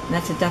 and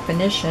that's a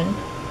definition.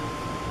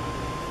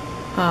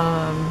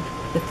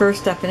 The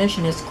first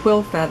definition is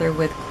quill feather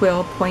with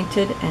quill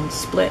pointed and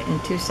split in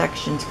 2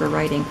 sections for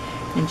writing.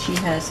 And she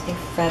has a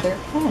feather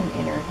pen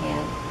in her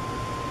hand.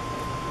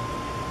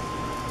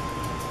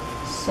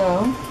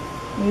 So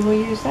we will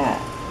use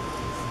that.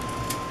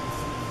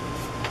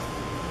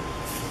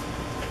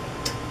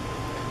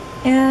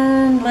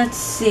 And let's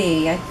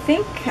see, I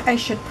think I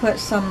should put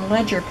some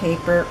ledger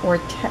paper or,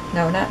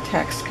 no, not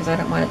text, because I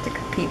don't want it to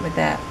compete with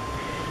that,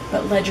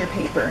 but ledger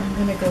paper. I'm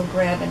going to go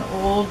grab an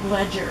old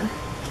ledger.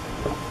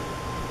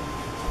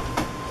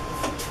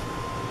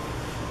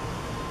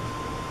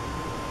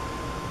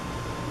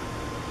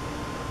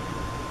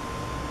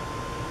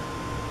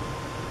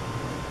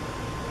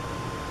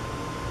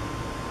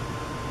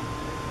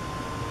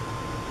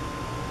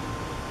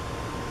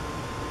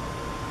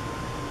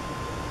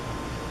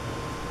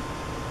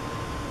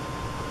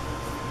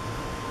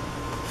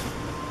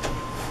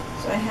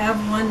 I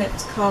have one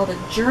that's called a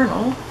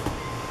journal.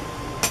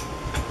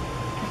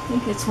 I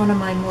think it's one of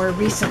my more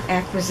recent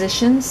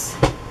acquisitions.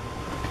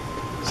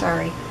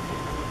 Sorry,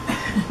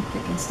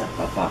 picking stuff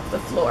up off the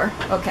floor.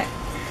 Okay,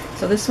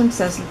 so this one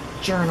says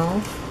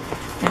journal,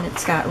 and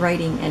it's got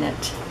writing in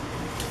it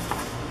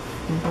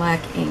in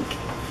black ink.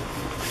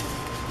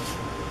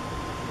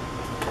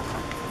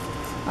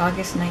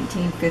 August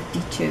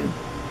 1952.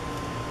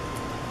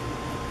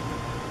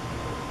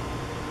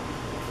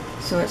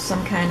 So it's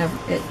some kind of,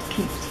 it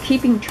keeps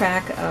keeping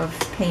track of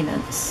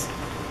payments.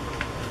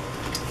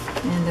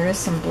 And there is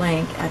some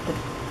blank at the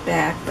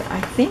back, but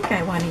I think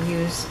I want to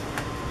use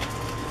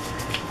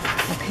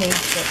a page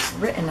that's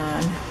written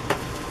on.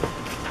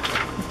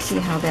 Let's see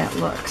how that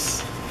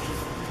looks.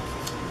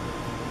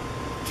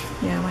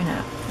 Yeah, why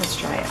not? Let's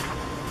try it.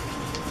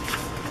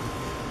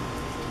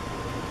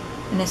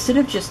 And instead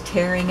of just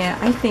tearing it,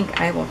 I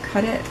think I will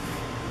cut it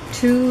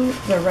to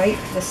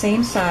the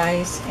same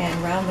size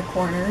and round the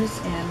corners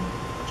and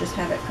just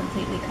have it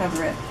completely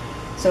cover it.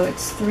 So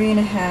it's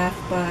 3.5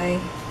 by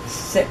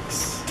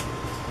 6.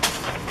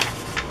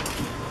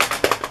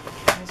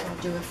 Might as well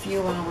do a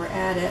few while we're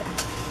at it.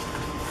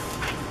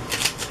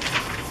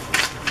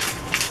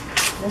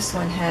 This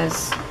one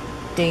has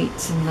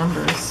dates and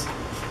numbers.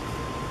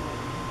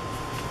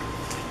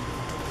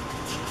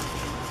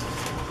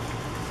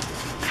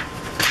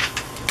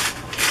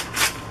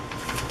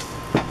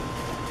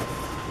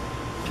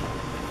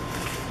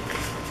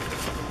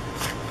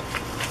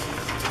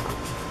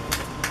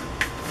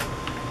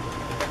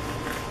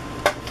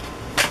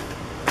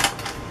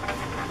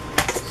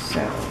 So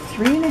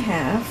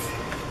 3.5.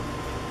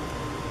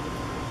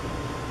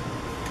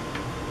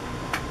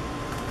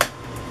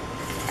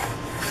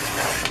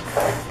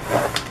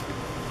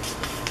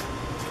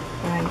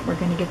 Right, we're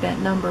going to get that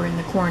number in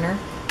the corner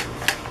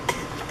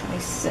by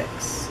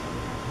 6.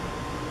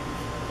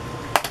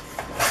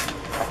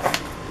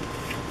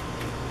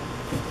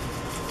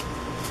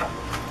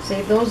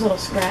 Save those little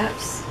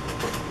scraps.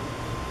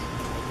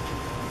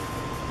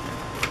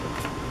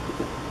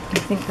 I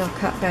think they'll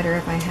cut better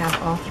if I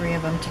have all 3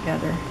 of them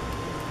together.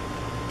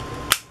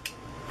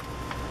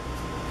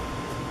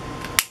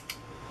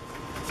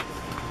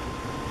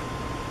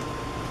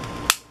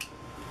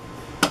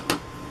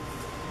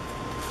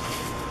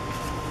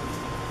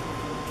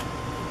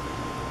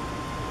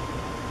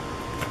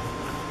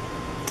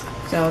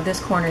 So this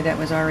corner that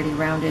was already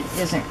rounded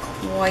isn't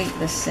quite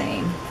the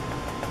same.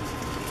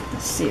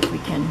 Let's see if we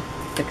can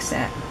fix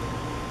that.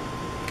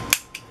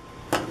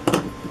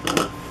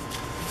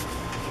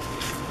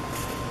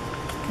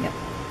 Yep,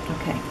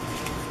 okay.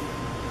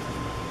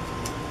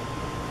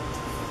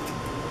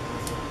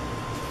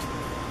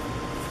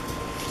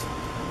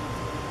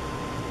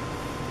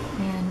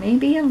 And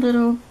maybe a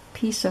little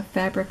piece of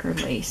fabric or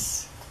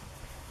lace.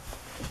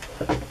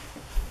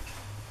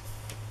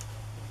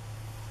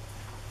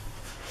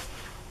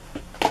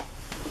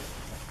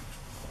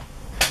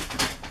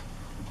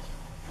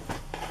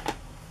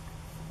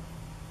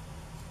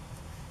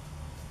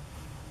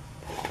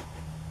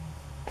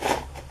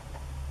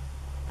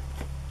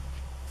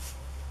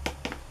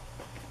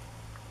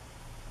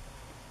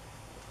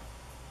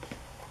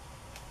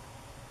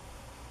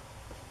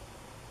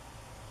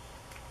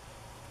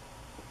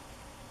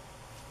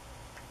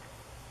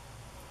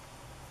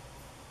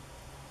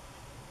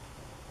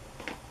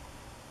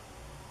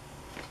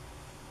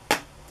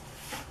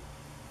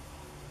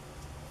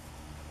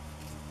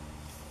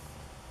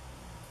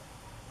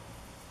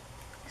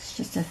 It's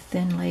just a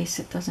thin lace.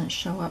 It doesn't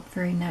show up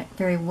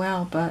very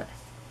well, but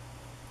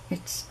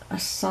it's a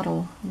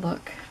subtle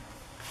look.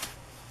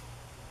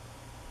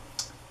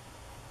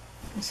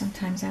 And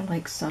sometimes I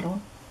like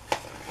subtle.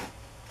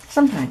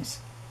 Sometimes.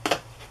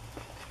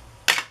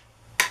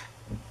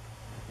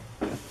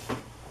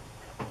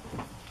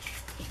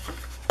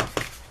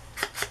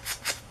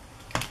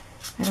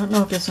 I don't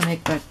know if this will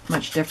make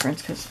much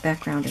difference because the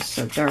background is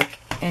so dark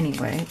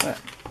anyway, but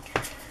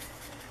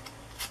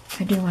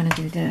I do want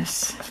to do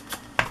this.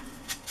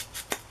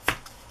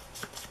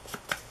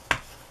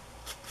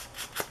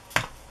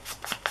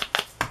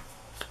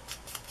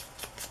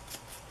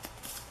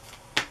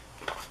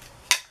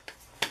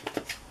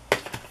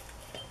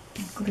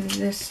 glue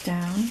this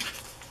down.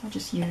 I'll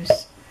just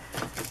use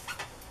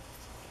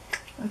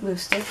a glue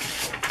stick.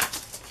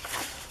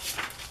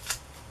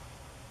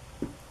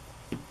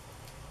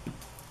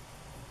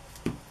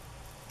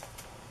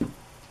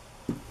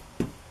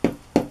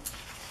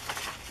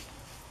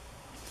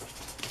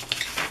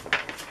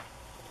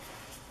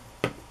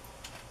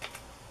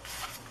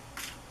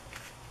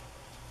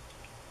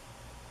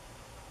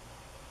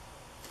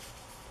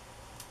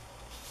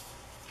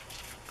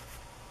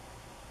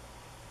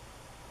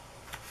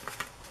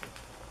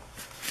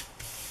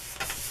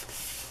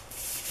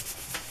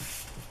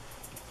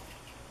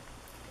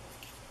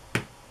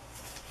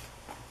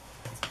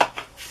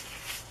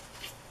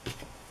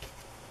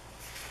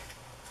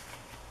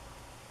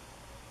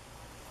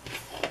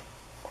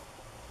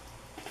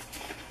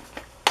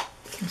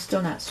 I'm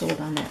still not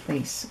sold on that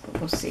lace, but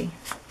we'll see.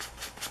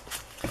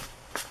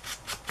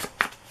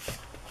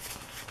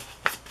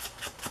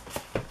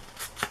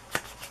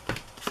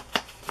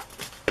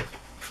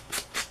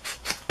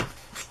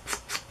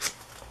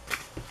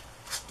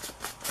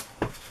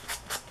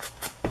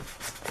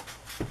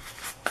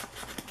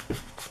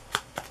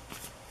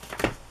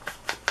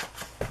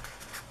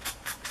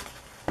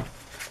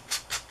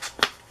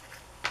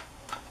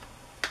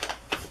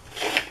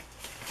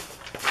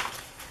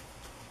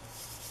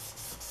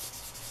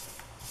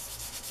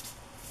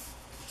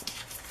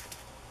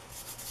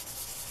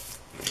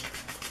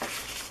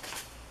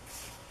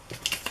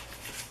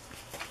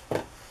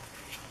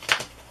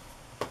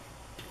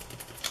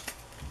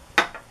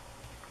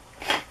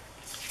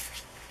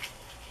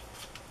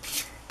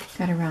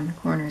 Got around the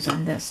corners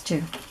on this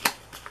too.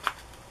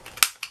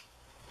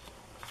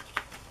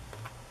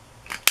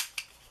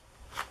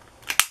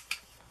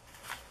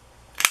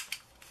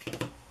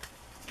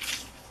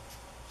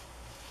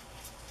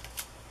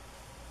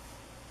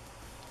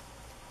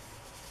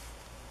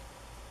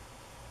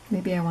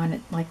 Maybe I want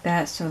it like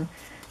that so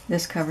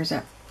this covers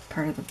up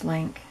part of the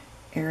blank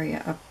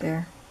area up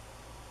there.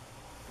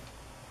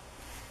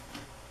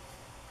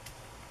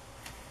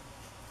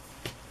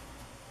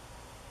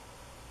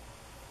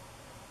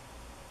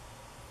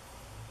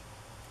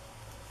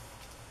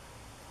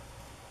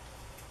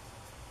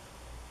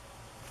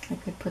 I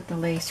could put the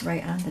lace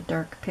right on the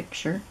dark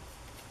picture.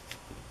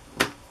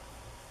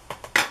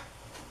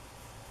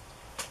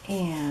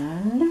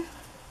 And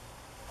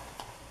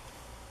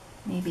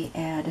maybe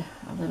add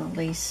a little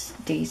lace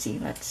daisy.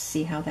 Let's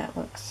see how that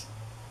looks.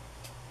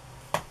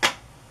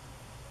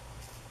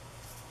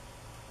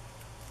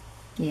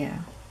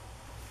 Yeah,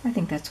 I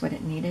think that's what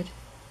it needed.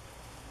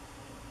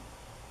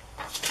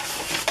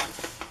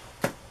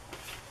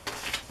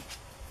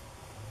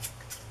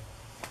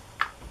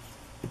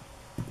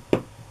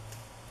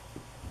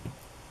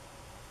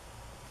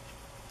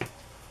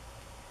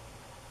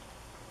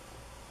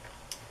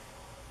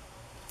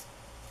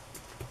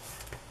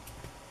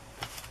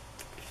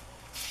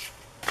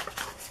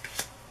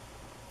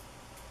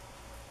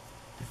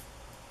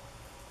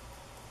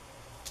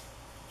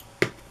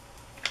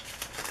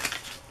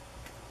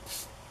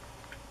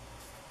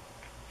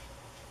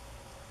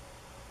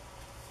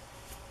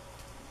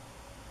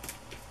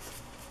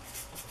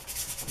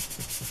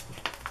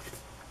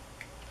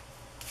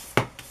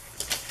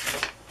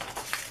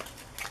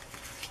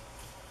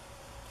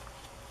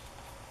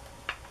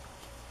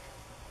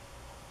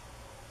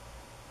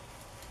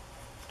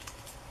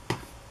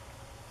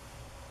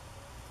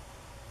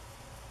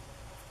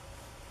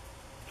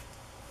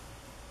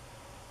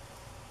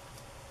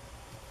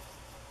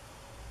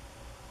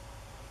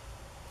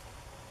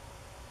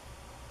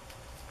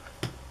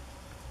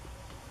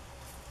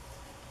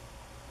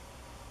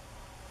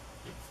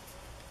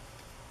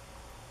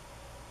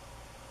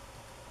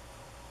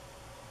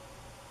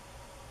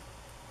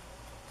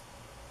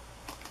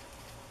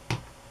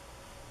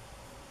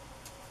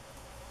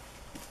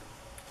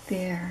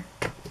 There.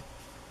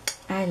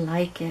 I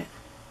like it.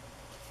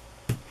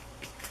 The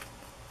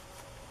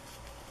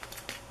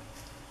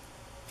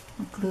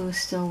glue is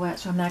still wet,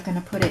 so I'm not going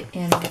to put it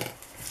in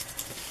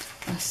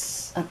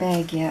a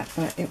bag yet,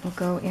 but it will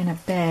go in a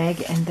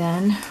bag and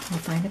then we'll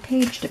find a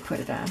page to put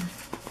it on.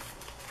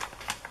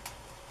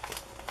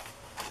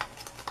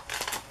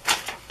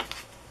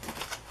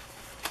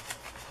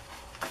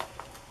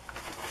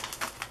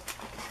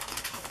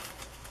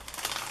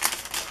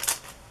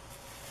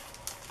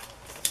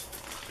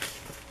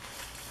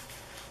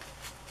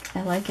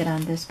 I like it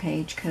on this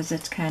page because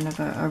it's kind of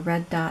a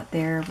red dot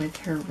there with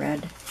her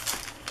red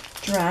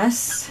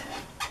dress.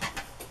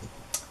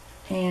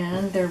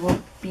 And there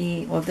will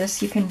be, well,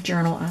 this you can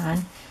journal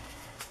on,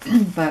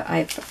 but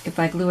if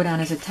I glue it on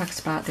as a tuck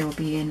spot, there will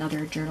be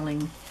another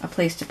journaling, a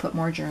place to put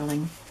more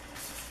journaling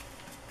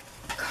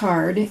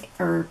card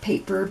or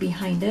paper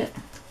behind it.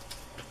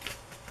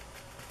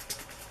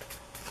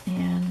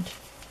 And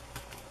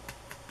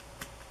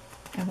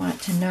I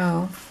want to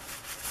know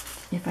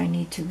if I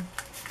need to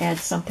add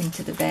something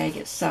to the bag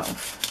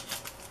itself.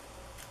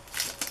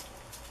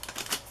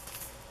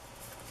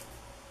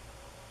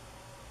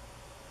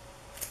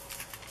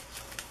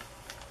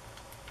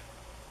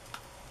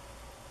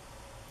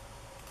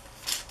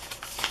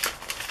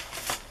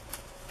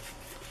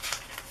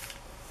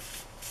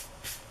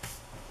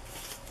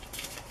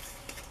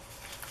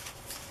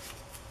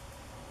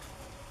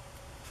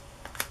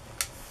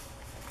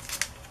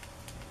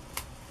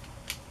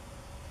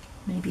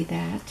 Maybe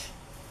that.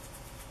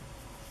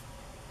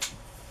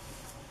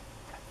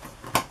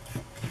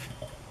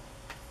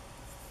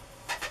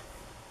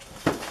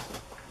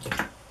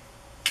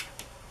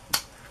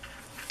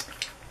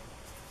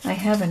 I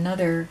have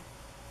another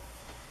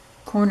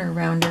corner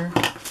rounder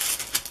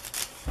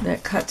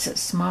that cuts it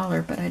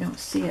smaller, but I don't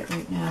see it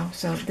right now.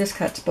 So this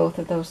cuts both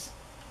of those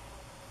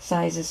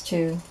sizes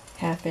too,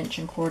 1/2 inch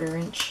and 1/4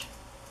 inch.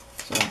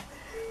 So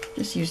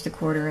just use the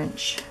 1/4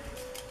 inch.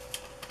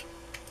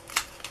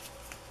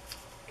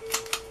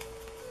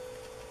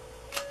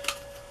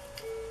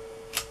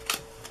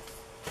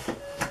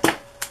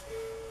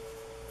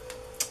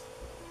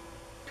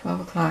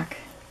 O'clock.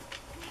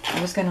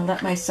 I was going to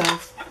let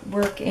myself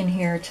work in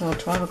here till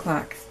 12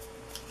 o'clock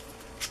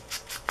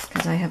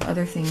because I have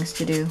other things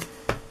to do.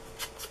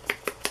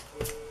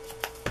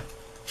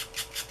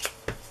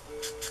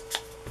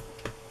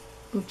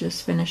 We'll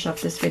just finish up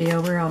this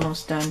video. We're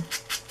almost done.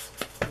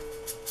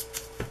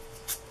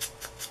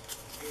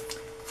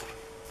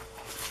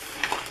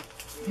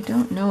 I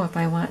don't know if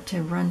I want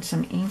to run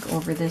some ink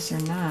over this or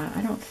not.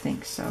 I don't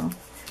think so.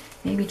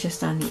 Maybe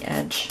just on the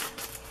edge.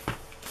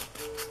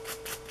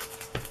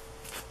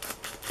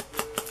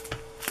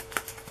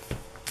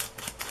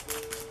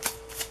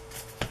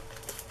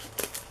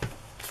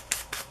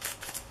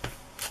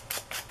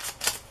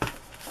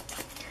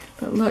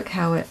 But look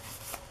how it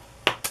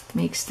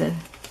makes the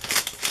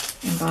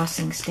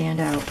embossing stand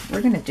out.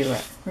 We're going to do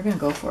it. We're going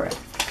to go for it.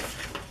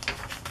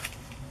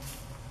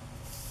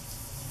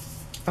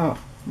 Oh,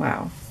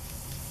 wow.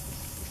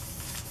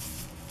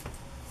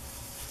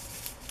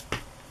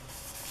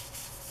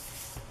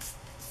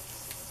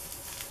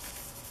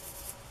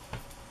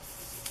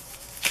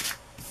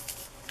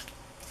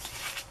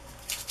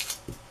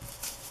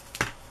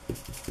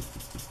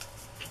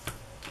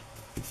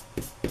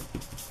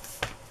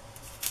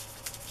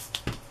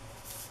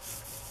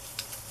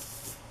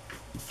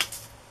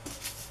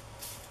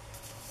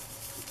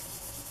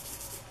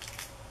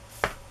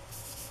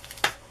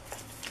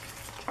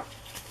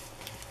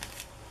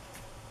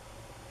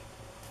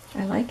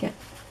 I like it.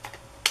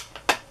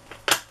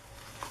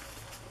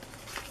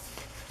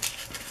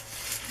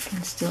 You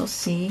can still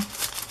see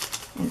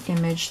an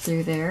image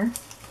through there.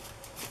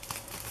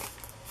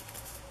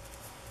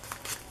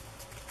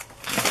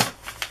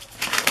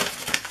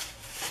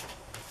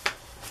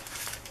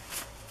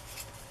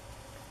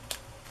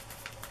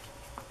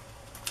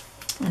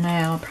 And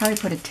I'll probably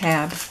put a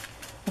tab,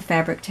 a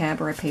fabric tab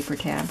or a paper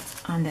tab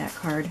on that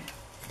card.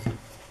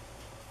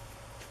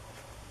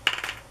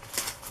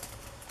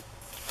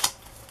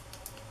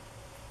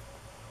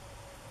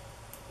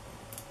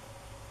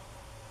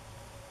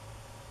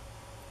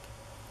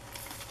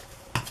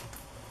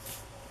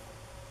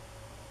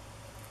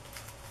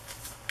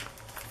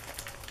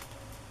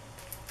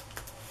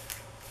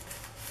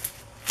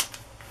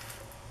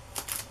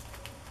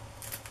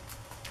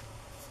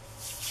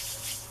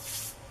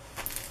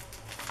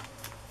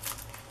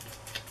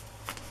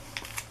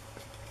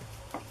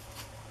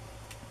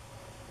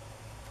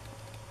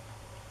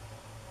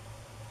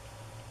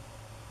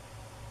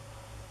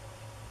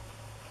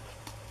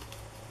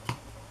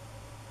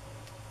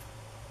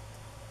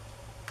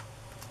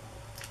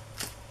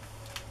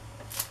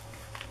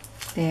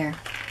 There.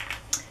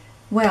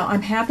 Well,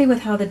 I'm happy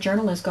with how the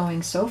journal is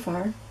going so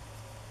far.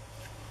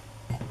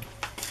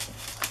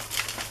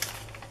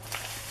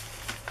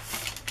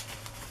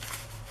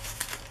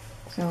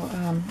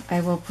 So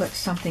I will put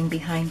something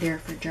behind there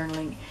for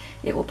journaling.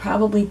 It will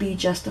probably be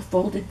just a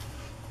folded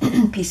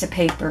piece of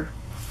paper,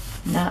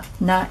 not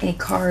a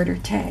card or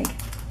tag.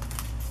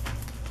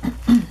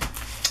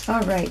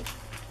 All right.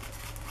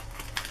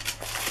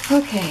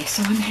 Okay,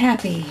 so I'm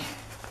happy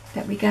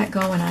that we got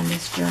going on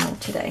this journal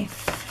today.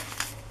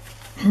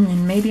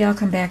 And maybe I'll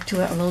come back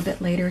to it a little bit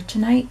later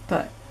tonight,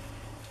 but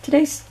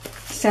today's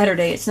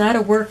Saturday. It's not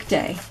a work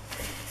day,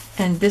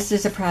 and this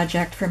is a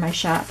project for my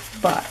shop,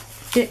 but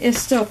it is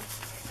still,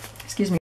 excuse me,